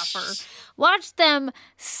them suffer. Watch them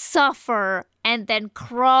suffer, and then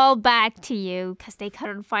crawl back to you because they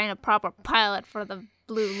couldn't find a proper pilot for the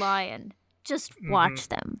Blue Lion. Just watch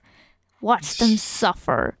them. Watch them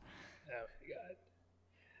suffer. Oh my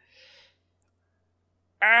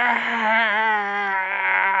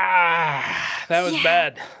god. That was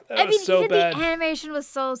bad. That was so bad. The animation was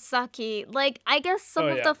so sucky. Like, I guess some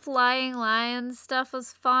of the flying lion stuff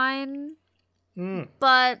was fine.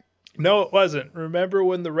 But no, it wasn't. Remember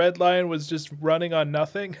when the red lion was just running on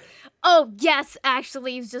nothing? Oh, yes,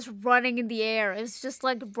 actually, he was just running in the air. It was just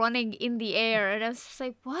like running in the air. And I was just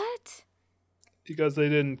like, what? Because they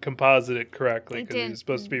didn't composite it correctly because he was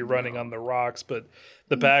supposed to be running on the rocks, but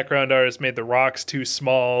the background artist made the rocks too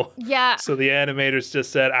small. Yeah. So the animators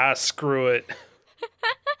just said, screw it.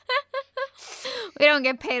 We don't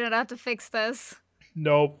get paid enough to fix this.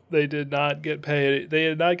 Nope, they did not get paid. They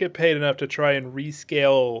did not get paid enough to try and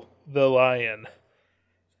rescale the lion.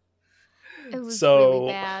 It was really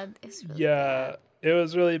bad. Bad. It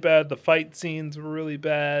was really bad. The fight scenes were really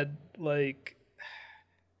bad. Like,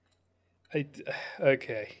 it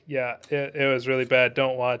was really bad.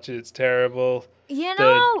 Don't watch it. It's terrible.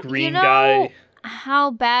 The green guy. How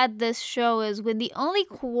bad this show is when the only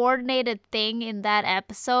coordinated thing in that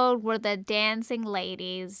episode were the dancing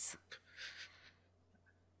ladies.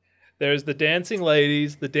 There's the dancing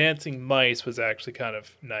ladies. The dancing mice was actually kind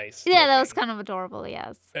of nice. Yeah, that was kind of adorable,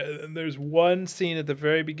 yes. And there's one scene at the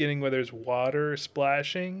very beginning where there's water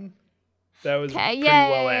splashing. That was pretty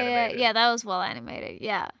well animated. Yeah, that was well animated,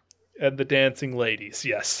 yeah. And the dancing ladies,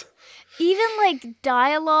 yes. Even, like,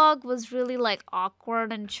 dialogue was really, like,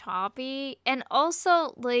 awkward and choppy. And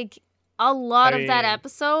also, like, a lot of that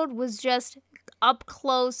episode was just up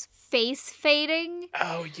close face fading.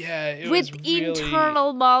 Oh, yeah. With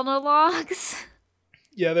internal monologues.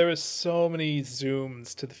 Yeah, there was so many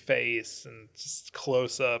zooms to the face and just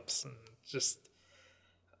close-ups and just...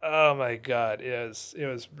 Oh, my God. It was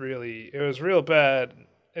real bad.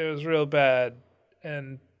 It was real bad.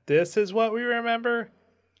 And this is what we remember?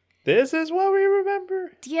 This is what we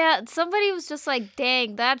remember? Yeah, somebody was just like,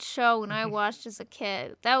 dang, that show when I watched as a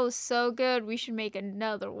kid, that was so good, we should make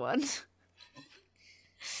another one.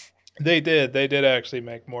 They did actually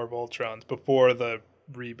make more Voltrons before the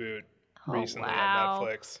reboot recently on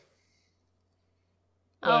Netflix.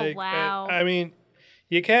 Like, wow. I mean,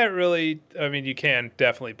 you can't really, you can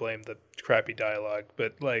definitely blame the crappy dialogue,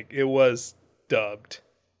 but like it was dubbed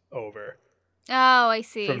over. Oh, I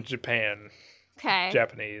see. From Japan. Okay.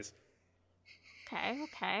 Japanese.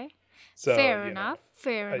 Okay. So, fair enough.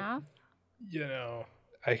 Enough.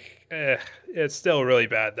 It's still really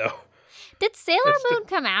bad though. Did Sailor Moon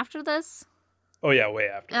come after this? Oh yeah, way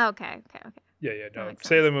after. Oh, okay. Yeah, no.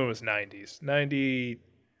 Sailor Moon was 90s. 90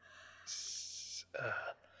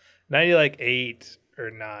 like 8 or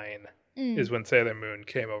 9 is when Sailor Moon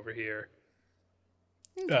came over here.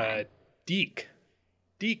 Okay. Deke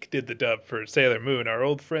did the dub for Sailor Moon, our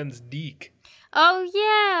old friends Deke. Oh,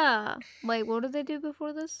 yeah. Wait, what did they do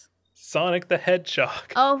before this? Sonic the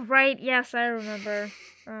Hedgehog. Oh, right. Yes, I remember.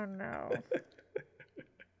 Oh, no.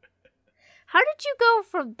 How did you go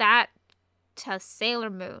from that to Sailor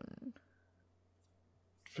Moon?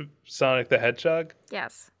 Sonic the Hedgehog?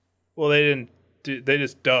 Yes. Well, they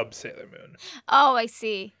just dubbed Sailor Moon. Oh, I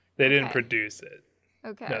see. They didn't produce it.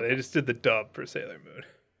 Okay. No, they just did the dub for Sailor Moon.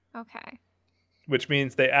 Okay. Which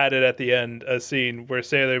means they added at the end a scene where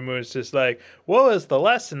Sailor Moon's just like, what was the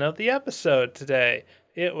lesson of the episode today?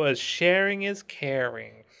 It was sharing is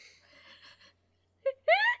caring.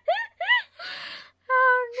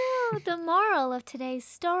 Oh no, the moral of today's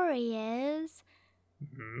story is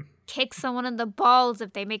kick someone in the balls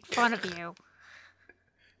if they make fun of you.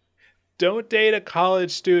 Don't date a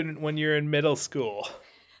college student when you're in middle school.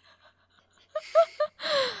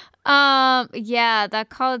 Yeah, that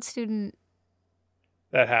college student.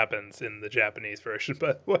 That happens in the Japanese version,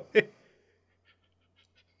 by the way.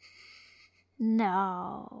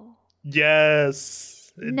 No.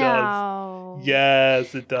 Yes, it does.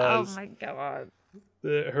 Yes, it does. Oh my god.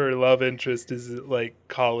 Her love interest is like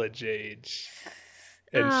college age,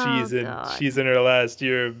 and she's in her last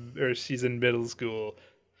year, or she's in middle school.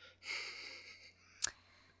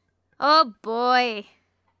 Oh boy.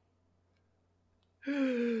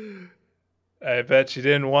 I bet you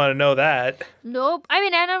didn't want to know that. Nope. I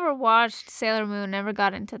mean, I never watched Sailor Moon, never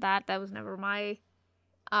got into that. That was never my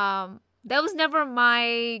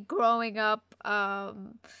growing up girl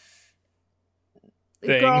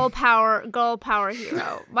power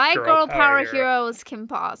hero. My girl power hero was Kim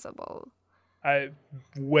Possible.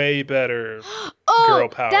 Way better girl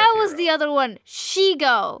power that hero. Was the other one.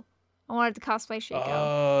 Shigo. I wanted to cosplay Shigo.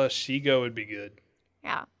 Oh, Shigo would be good.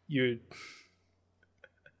 Yeah. Yeah.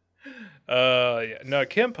 No,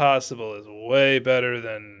 Kim Possible is way better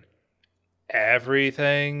than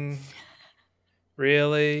everything.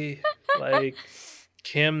 Really? Like,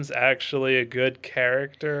 Kim's actually a good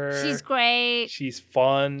character. She's great. She's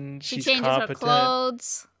fun. She's changes competent. Her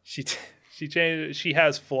clothes. She changes. She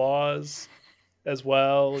has flaws as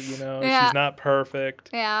well. Yeah. She's not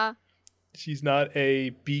perfect. Yeah. She's not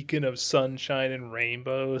a beacon of sunshine and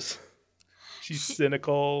rainbows. She's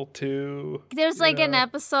cynical too. There's like an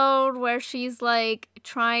episode where she's like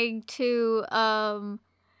trying to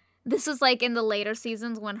this was like in the later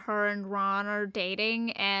seasons when her and Ron are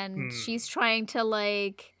dating, and she's trying to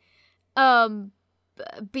like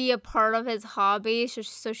be a part of his hobby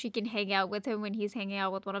so she can hang out with him when he's hanging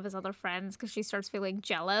out with one of his other friends, because she starts feeling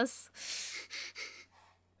jealous.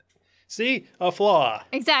 See? A flaw.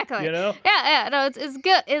 Exactly. Yeah, no, it's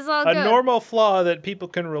good. It's all good. A normal flaw that people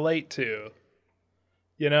can relate to.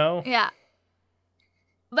 Yeah.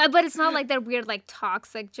 But it's not like that weird, like,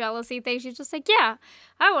 toxic jealousy thing. She's just like, yeah,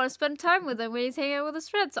 I want to spend time with him when he's hanging out with his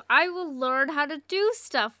friends, so I will learn how to do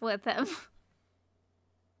stuff with him.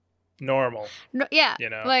 Normal. No, yeah.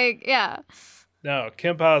 Like, yeah. No,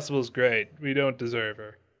 Kim Possible's great. We don't deserve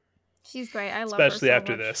her. She's great. I love her so especially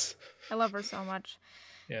after much. This. I love her so much.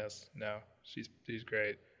 Yes. No. She's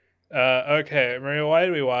great. Okay, Maria, why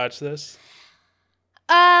did we watch this?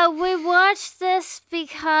 We watched this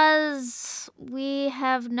because we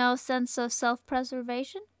have no sense of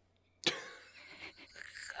self-preservation.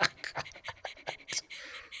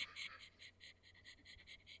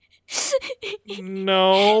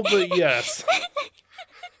 No, but yes.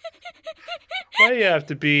 Why do you have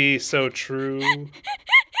to be so true?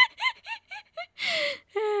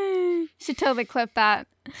 Should totally clip that.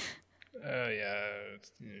 Oh, yeah.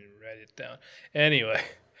 Write it down. Anyway.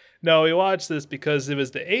 No, we watched this because it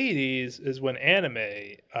was the 80s is when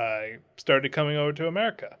anime started coming over to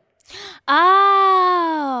America.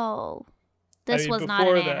 Oh. This was not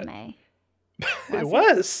an anime. It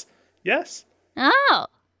was. Yes. Oh.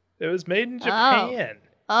 It was made in Japan.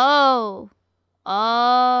 Oh.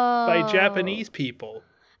 By Japanese people.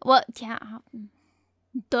 Well, yeah.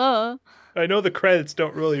 Duh. I know the credits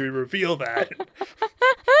don't really reveal that.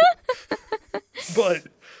 But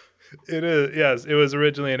it is, yes, it was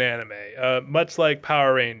originally an anime. Much like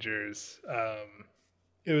Power Rangers,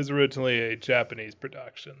 it was originally a Japanese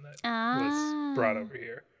production that was brought over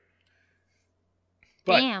here.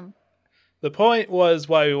 But damn. The point was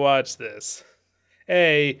why we watched this.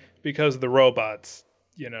 A, because of the robots,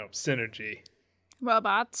 synergy.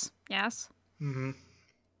 Robots, yes. Mm-hmm.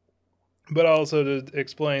 But also to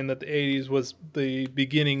explain that the 80s was the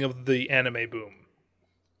beginning of the anime boom.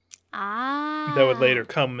 That would later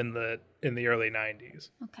come in the early 90s.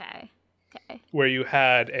 Okay. Where you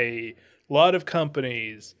had a lot of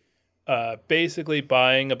companies basically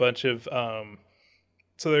buying a bunch of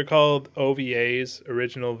so they're called OVAs,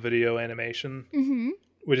 original video animation,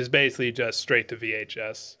 which is basically just straight to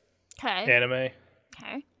VHS anime.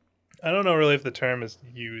 Okay. I don't know really if the term is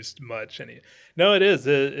used much. No, it is.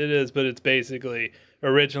 It is, but it's basically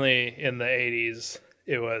originally in the 80s,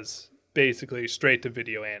 it was basically straight to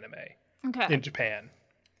video anime in Japan.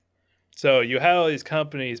 So you had all these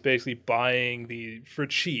companies basically buying for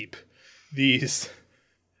cheap these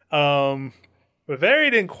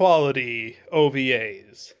varied in quality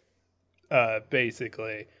OVAs,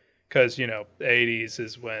 basically, because the 80s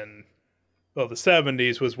is when, well, the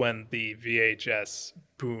 70s was when the VHS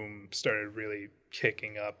boom started really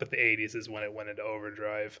kicking up, but the 80s is when it went into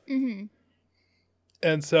overdrive. Mm-hmm.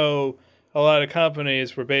 And so a lot of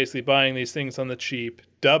companies were basically buying these things on the cheap,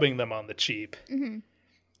 dubbing them on the cheap, and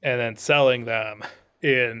then selling them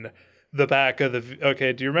in the back of the...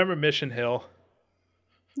 Okay, do you remember Mission Hill?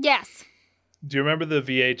 Yes. Do you remember the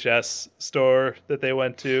VHS store that they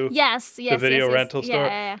went to? Yes. The video rental store?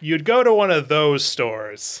 Yeah. You'd go to one of those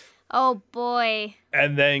stores. Oh, boy.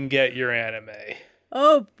 And then get your anime.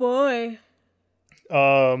 Oh, boy.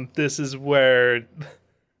 This is where...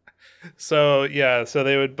 So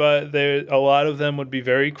they would a lot of them would be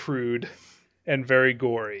very crude and very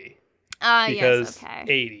gory. Because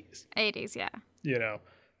 80s. 80s, yeah.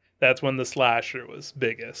 That's when the slasher was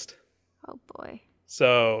biggest. Oh boy.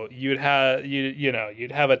 So you'd have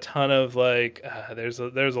a ton of there's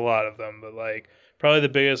a lot of them, but probably the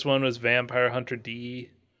biggest one was Vampire Hunter D.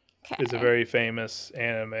 Is a very famous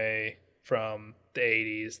anime from the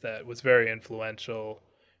 80s that was very influential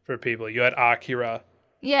for people. You had Akira.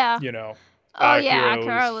 Yeah.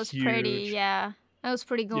 Akira was huge. pretty, yeah. That was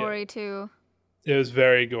pretty gory too. It was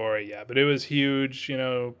very gory, yeah, but it was huge,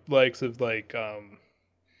 likes of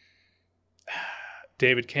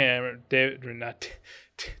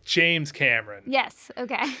James Cameron. Yes,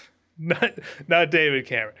 okay. Not David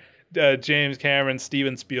Cameron. James Cameron,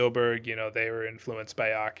 Steven Spielberg, they were influenced by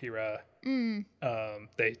Akira.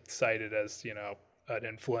 They cited as, an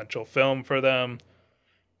influential film for them.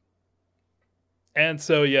 And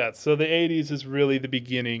so the 80s is really the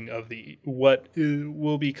beginning of what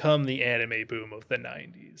will become the anime boom of the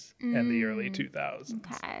 90s and the early 2000s.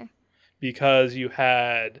 Okay. Because you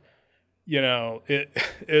had, it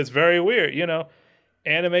was very weird,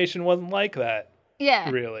 animation wasn't like that. Yeah.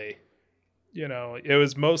 Really. It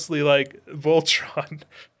was mostly like Voltron,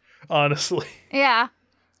 honestly. Yeah.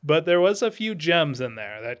 But there was a few gems in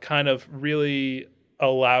there that kind of really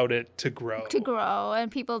allowed it to grow.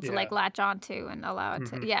 And people to latch onto and allow it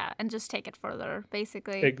to, and just take it further,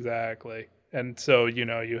 basically. Exactly. And so,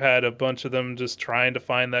 you had a bunch of them just trying to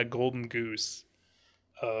find that golden goose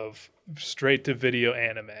of straight to video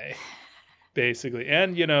anime, basically.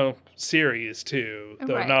 And, series too,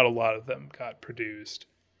 though not a lot of them got produced.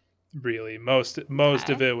 Really, most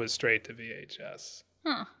of it was straight to VHS.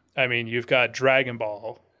 Huh. I mean, you've got Dragon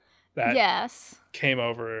Ball that came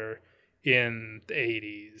over in the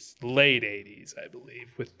 80s, late 80s, I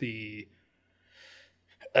believe, with the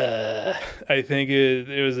I think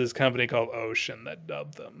it was this company called Ocean that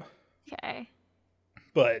dubbed them. Okay.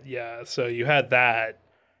 But yeah, so you had that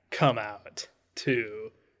come out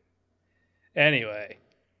too. Anyway,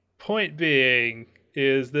 point being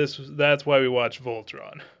is that's why we watch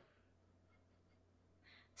Voltron.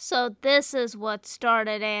 So this is what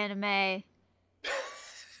started anime.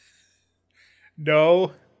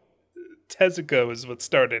 No, Tezuka is what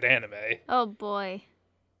started anime. Oh boy.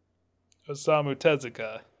 Osamu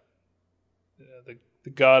Tezuka, the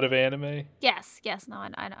god of anime. Yes. No,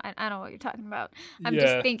 I know what you're talking about. I'm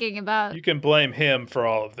just thinking about. You can blame him for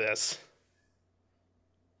all of this.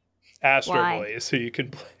 Astro Boy is who you can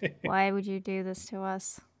blame. Why would you do this to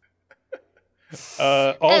us?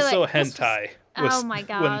 Also, hentai. Oh my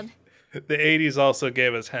god. The 80s also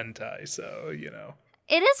gave us hentai, so,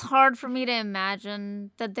 It is hard for me to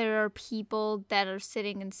imagine that there are people that are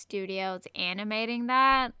sitting in studios animating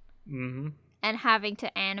that and having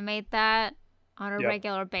to animate that on a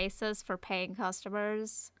regular basis for paying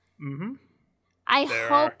customers.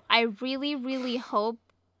 I really, really hope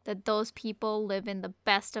that those people live in the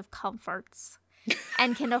best of comforts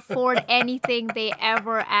and can afford anything they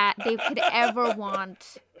could ever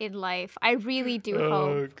want in life. I really do hope.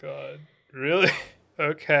 Oh, God. Really?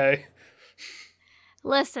 Okay.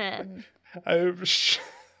 Listen. Okay,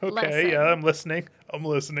 listen. Yeah, I'm listening.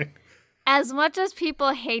 As much as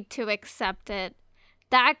people hate to accept it,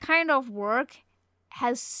 that kind of work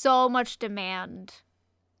has so much demand.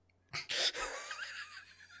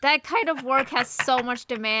 That kind of work has so much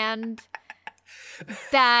demand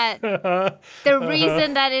that the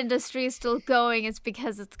reason that industry is still going is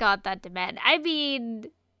because it's got that demand. I mean,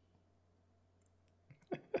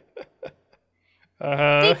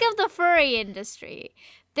 think of the furry industry.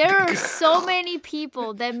 There are so many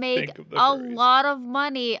people that make a lot of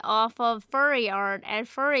money off of furry art and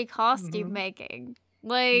furry costume making.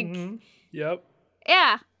 Like, yep.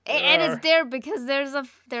 Yeah. And it's there because there's a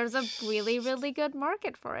really, really good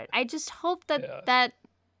market for it. I just hope that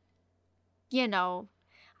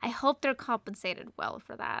I hope they're compensated well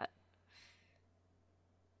for that.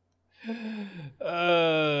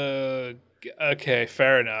 Okay,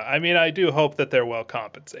 fair enough. I mean, I do hope that they're well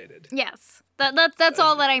compensated. Yes. That's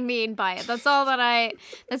all that I mean by it. That's all that I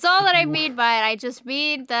mean by it. I just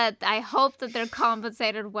mean that I hope that they're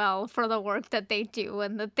compensated well for the work that they do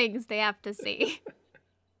and the things they have to see.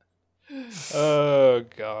 Oh,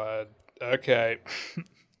 God. Okay.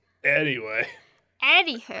 Anyway.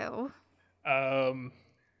 Anywho.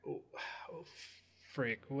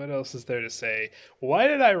 Freak. What else is there to say? Why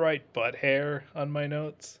did I write butt hair on my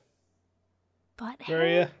notes? Butt hair?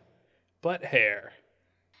 Maria? Butt hair.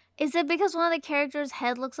 Is it because one of the characters'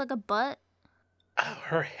 head looks like a butt? Oh,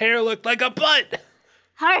 her hair looked like a butt!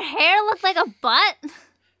 Her hair looked like a butt?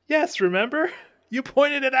 Yes, remember? You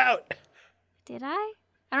pointed it out. Did I?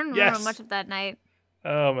 I don't remember much of that night.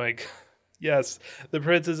 Oh my God. Yes, the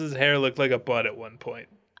princess's hair looked like a butt at one point.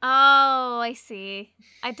 Oh, I see.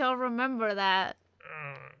 I don't remember that.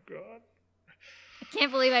 Oh, God. I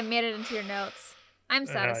can't believe I made it into your notes. I'm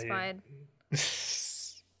satisfied.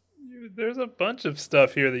 There's a bunch of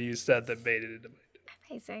stuff here that you said that made it into my notes.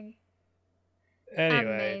 Amazing.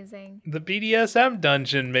 Anyway, amazing. The BDSM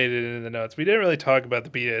dungeon made it into the notes. We didn't really talk about the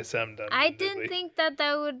BDSM dungeon. I didn't think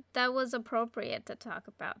that was appropriate to talk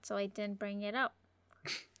about, so I didn't bring it up.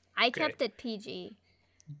 I kept it PG.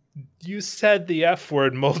 You said the F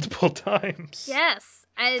word multiple times. Yes.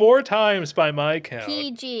 4 times by my count.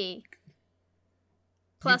 PG.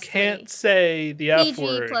 Plus 3. You can't say the F PG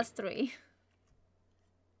word. PG plus 3.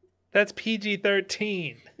 That's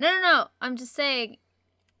PG-13. No. I'm just saying,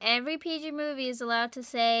 every PG movie is allowed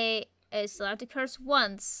to curse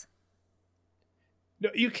once. No,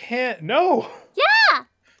 you can't. No. Yeah.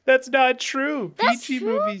 That's not true. That's PG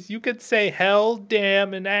true? movies, you could say hell,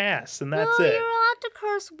 damn, and ass, and that's it. No, you're allowed to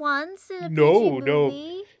curse once in a PG movie.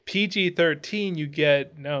 No. PG-13, you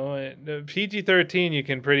get... No, PG-13, you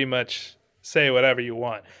can pretty much say whatever you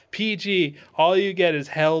want. PG, all you get is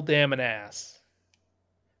hell, damn, and ass.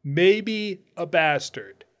 Maybe a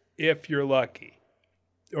bastard, if you're lucky.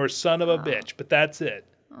 Or son of a bitch, but that's it.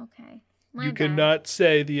 Okay. You cannot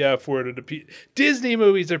say the F word in a Disney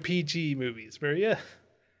movies are PG movies, Maria.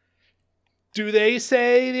 Do they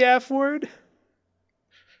say the F word?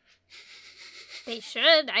 They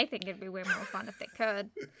should. I think it'd be way more fun if they could.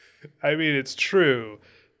 I mean, it's true.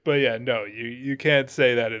 But yeah, no, you can't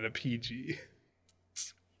say that in a PG.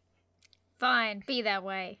 Fine, be that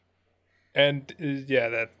way. And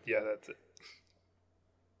that's it.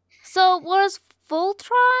 So was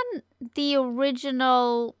Voltron the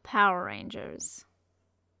original Power Rangers?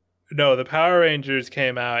 No, the Power Rangers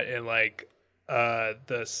came out in like the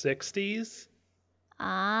 60s.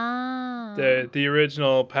 Ah. The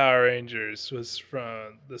original Power Rangers was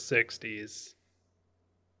from the 60s.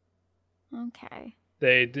 Okay.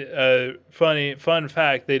 They fun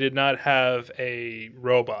fact, they did not have a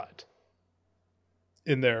robot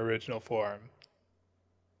in their original form.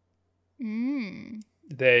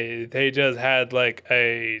 They just had like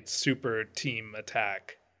a super team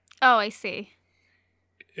attack. Oh, I see.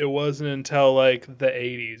 It wasn't until like the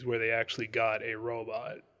 80s where they actually got a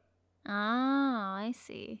robot. Oh, I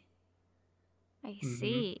see. I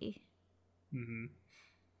see. Mm-hmm.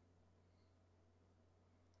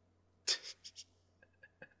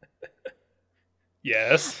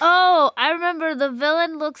 Yes. Oh, I remember the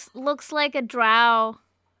villain looks like a drow.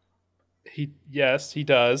 Yes, he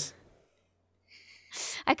does.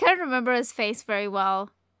 I couldn't remember his face very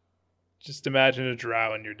well. Just imagine a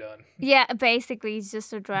drow and you're done. Yeah, basically, he's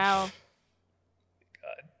just a drow.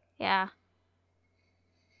 God. Yeah.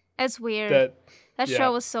 It's weird. That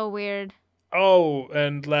show was so weird. Oh,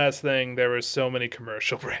 and last thing, there were so many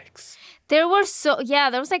commercial breaks. There was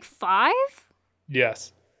like 5?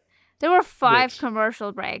 Yes. There were 5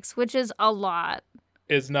 commercial breaks, which is a lot.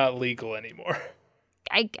 It's not legal anymore.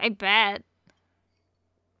 I bet.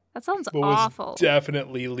 That sounds but awful. Was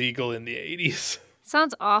definitely legal in the 80s.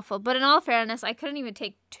 Sounds awful. But in all fairness, I couldn't even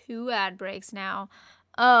take 2 ad breaks now.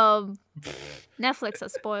 Netflix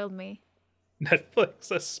has spoiled me. Netflix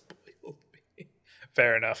has spoiled me.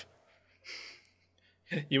 Fair enough.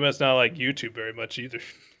 You must not like YouTube very much either.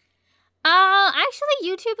 Actually,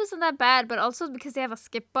 YouTube isn't that bad, but also because they have a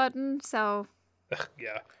skip button, so...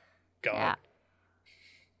 Yeah. God. Yeah.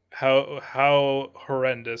 How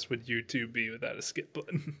horrendous would YouTube be without a skip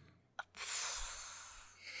button?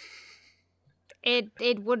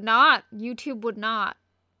 It would not. YouTube would not.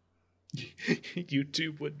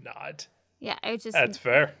 YouTube would not. Yeah, it just... That's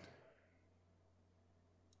fair.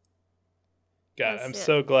 God, I'm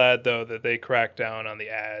so glad, though, that they cracked down on the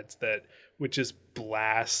ads that would just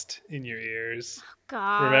blast in your ears. Oh,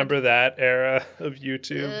 God. Remember that era of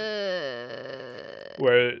YouTube?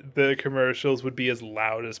 Where the commercials would be as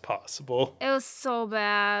loud as possible. It was so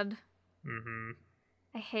bad. Mm-hmm.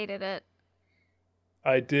 I hated it.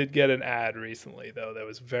 I did get an ad recently, though, that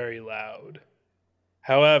was very loud.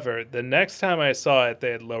 However, the next time I saw it, they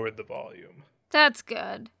had lowered the volume. That's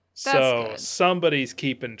good. So somebody's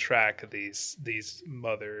keeping track of these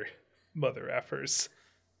mother effers.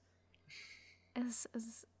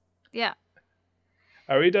 Yeah.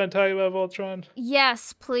 Are we done talking about Voltron?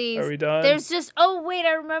 Yes, please. Are we done? There's just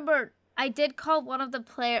I remember I did call one of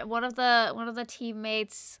the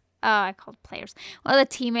teammates. I called players. One of the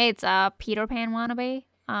teammates, Peter Pan wannabe.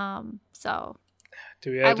 So.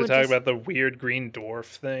 Do we have to talk about the weird green dwarf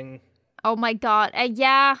thing? Oh my God!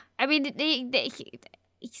 Yeah. I mean,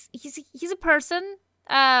 he's a person.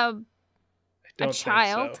 A child. Think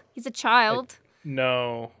so. He's a child.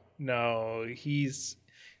 No. He is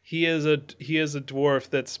a dwarf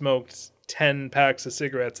that smoked 10 packs of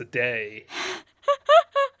cigarettes a day.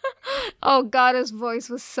 Oh God, his voice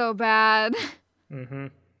was so bad. Mm-hmm.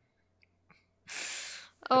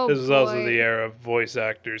 Oh, this was also the era of voice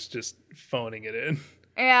actors just phoning it in.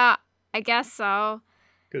 Yeah, I guess so.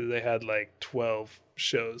 Because they had like 12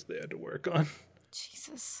 shows they had to work on.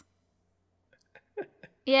 Jesus.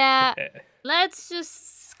 Yeah, let's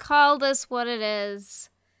just call this what it is.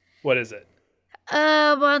 What is it?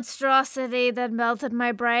 A monstrosity that melted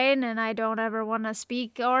my brain, and I don't ever want to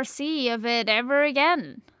speak or see of it ever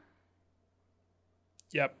again.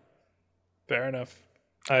 Yep. Fair enough.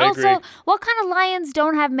 I agree. Also, what kind of lions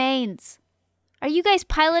don't have manes? Are you guys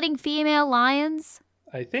piloting female lions?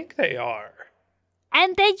 I think they are.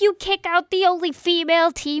 And then you kick out the only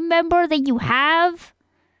female team member that you have?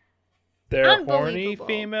 They're horny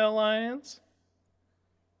female lions?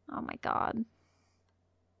 Oh my God.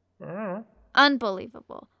 Uh-huh.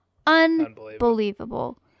 Unbelievable.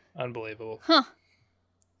 Unbelievable. Huh.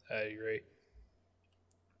 I agree.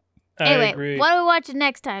 Anyway, what are we watching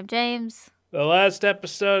next time, James? The last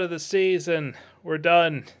episode of the season. We're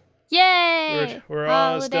done. Yay! We're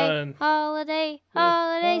almost done. Holiday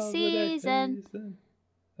season.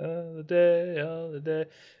 Holiday.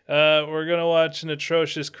 We're gonna watch an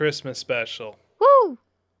atrocious Christmas special. Woo!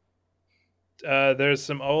 There's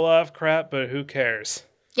some Olaf crap, but who cares?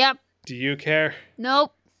 Yep. Do you care?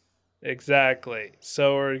 Nope. Exactly.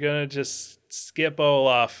 So we're gonna just skip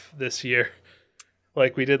Olaf this year,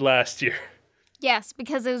 like we did last year. Yes,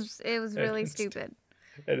 because it was really stupid.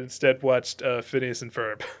 And instead watched Phineas and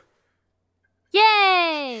Ferb.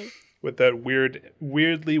 Yay! With that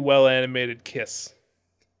weirdly well animated kiss.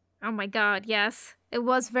 Oh my God, yes. It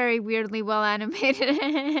was very weirdly well animated.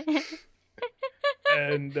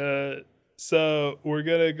 And so we're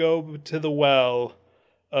going to go to the well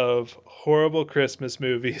of horrible Christmas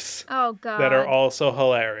movies. Oh God. That are also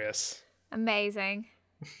hilarious. Amazing.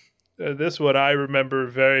 This one I remember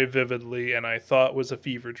very vividly and I thought was a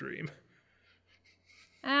fever dream.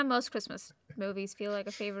 Most Christmas movies feel like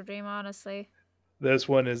a fever dream, honestly. This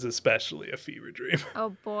one is especially a fever dream.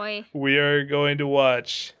 Oh boy. We are going to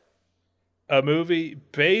watch a movie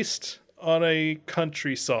based on a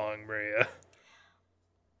country song, Maria.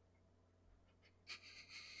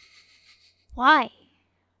 Why?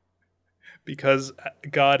 Because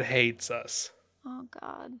God hates us. Oh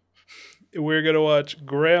God. We're going to watch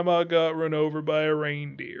Grandma Got Run Over by a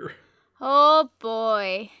Reindeer. Oh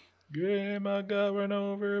boy. Grandma got run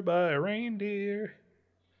over by a reindeer.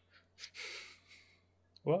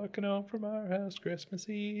 Walking home from our house Christmas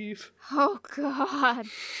Eve. Oh, God.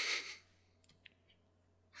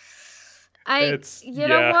 You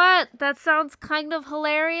know what? That sounds kind of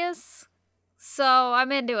hilarious. So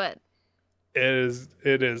I'm into it.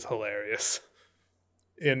 It is hilarious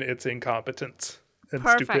in its incompetence and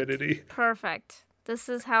Perfect. stupidity. Perfect. This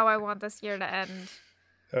is how I want this year to end.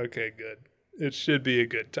 Okay, good. It should be a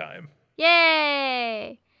good time.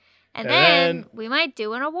 Yay! And then we might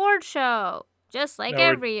do an award show, just like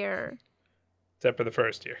every year. Except for the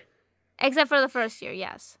first year. Except for the first year,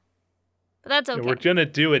 yes. But that's okay. Yeah, we're gonna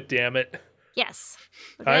do it, damn it. Yes.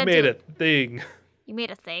 I made a thing. You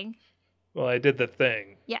made a thing? Well, I did the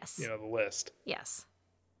thing. Yes. You know, the list. Yes.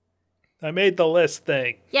 I made the list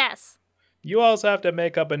thing. Yes. You also have to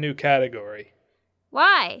make up a new category.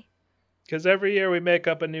 Why? Because every year we make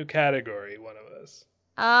up a new category, one of us.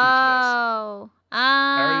 Oh.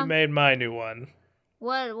 I already made my new one.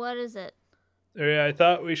 What is it? I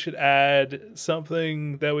thought we should add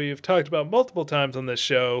something that we've talked about multiple times on this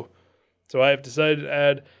show. So I have decided to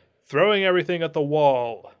add Throwing Everything at the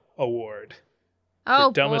Wall award. Oh,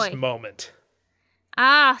 for dumbest boy. moment.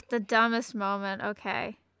 The dumbest moment.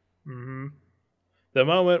 Okay. Mm-hmm. The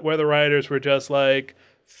moment where the writers were just like,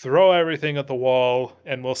 throw everything at the wall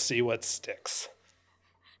and we'll see what sticks.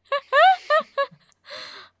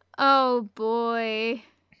 Oh, boy.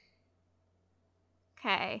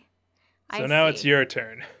 Okay. So now it's your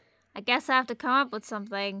turn. I guess I have to come up with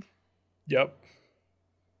something. Yep.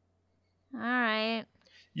 All right.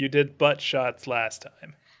 You did butt shots last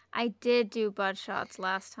time. I did do butt shots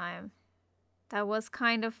last time. That was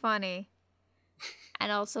kind of funny.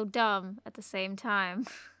 And also dumb at the same time.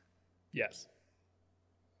 Yes.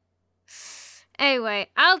 Anyway,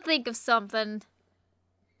 I'll think of something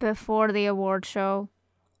before the award show.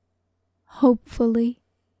 Hopefully.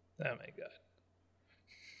 Oh my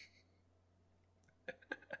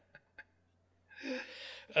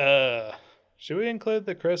god. Should we include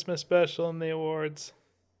the Christmas special in the awards?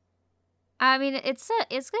 I mean, it's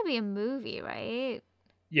gonna be a movie, right?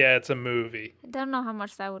 Yeah, it's a movie. I don't know how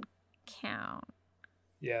much that would count.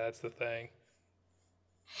 Yeah, that's the thing.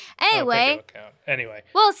 Anyway,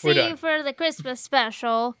 we'll see you for the Christmas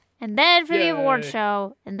special, and then for the award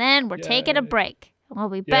show, and then we're taking a break. And we'll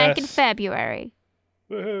be back in February.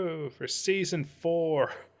 Woohoo! For season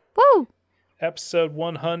 4. Woo! Episode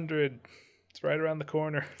 100. It's right around the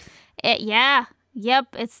corner. Yeah.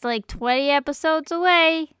 Yep, it's like 20 episodes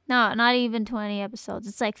away. No, not even 20 episodes.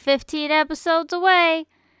 It's like 15 episodes away.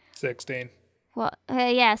 16. Well,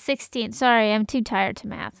 yeah, 16. Sorry, I'm too tired to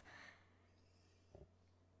math.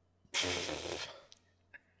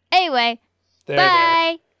 Anyway,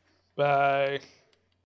 bye. Bye.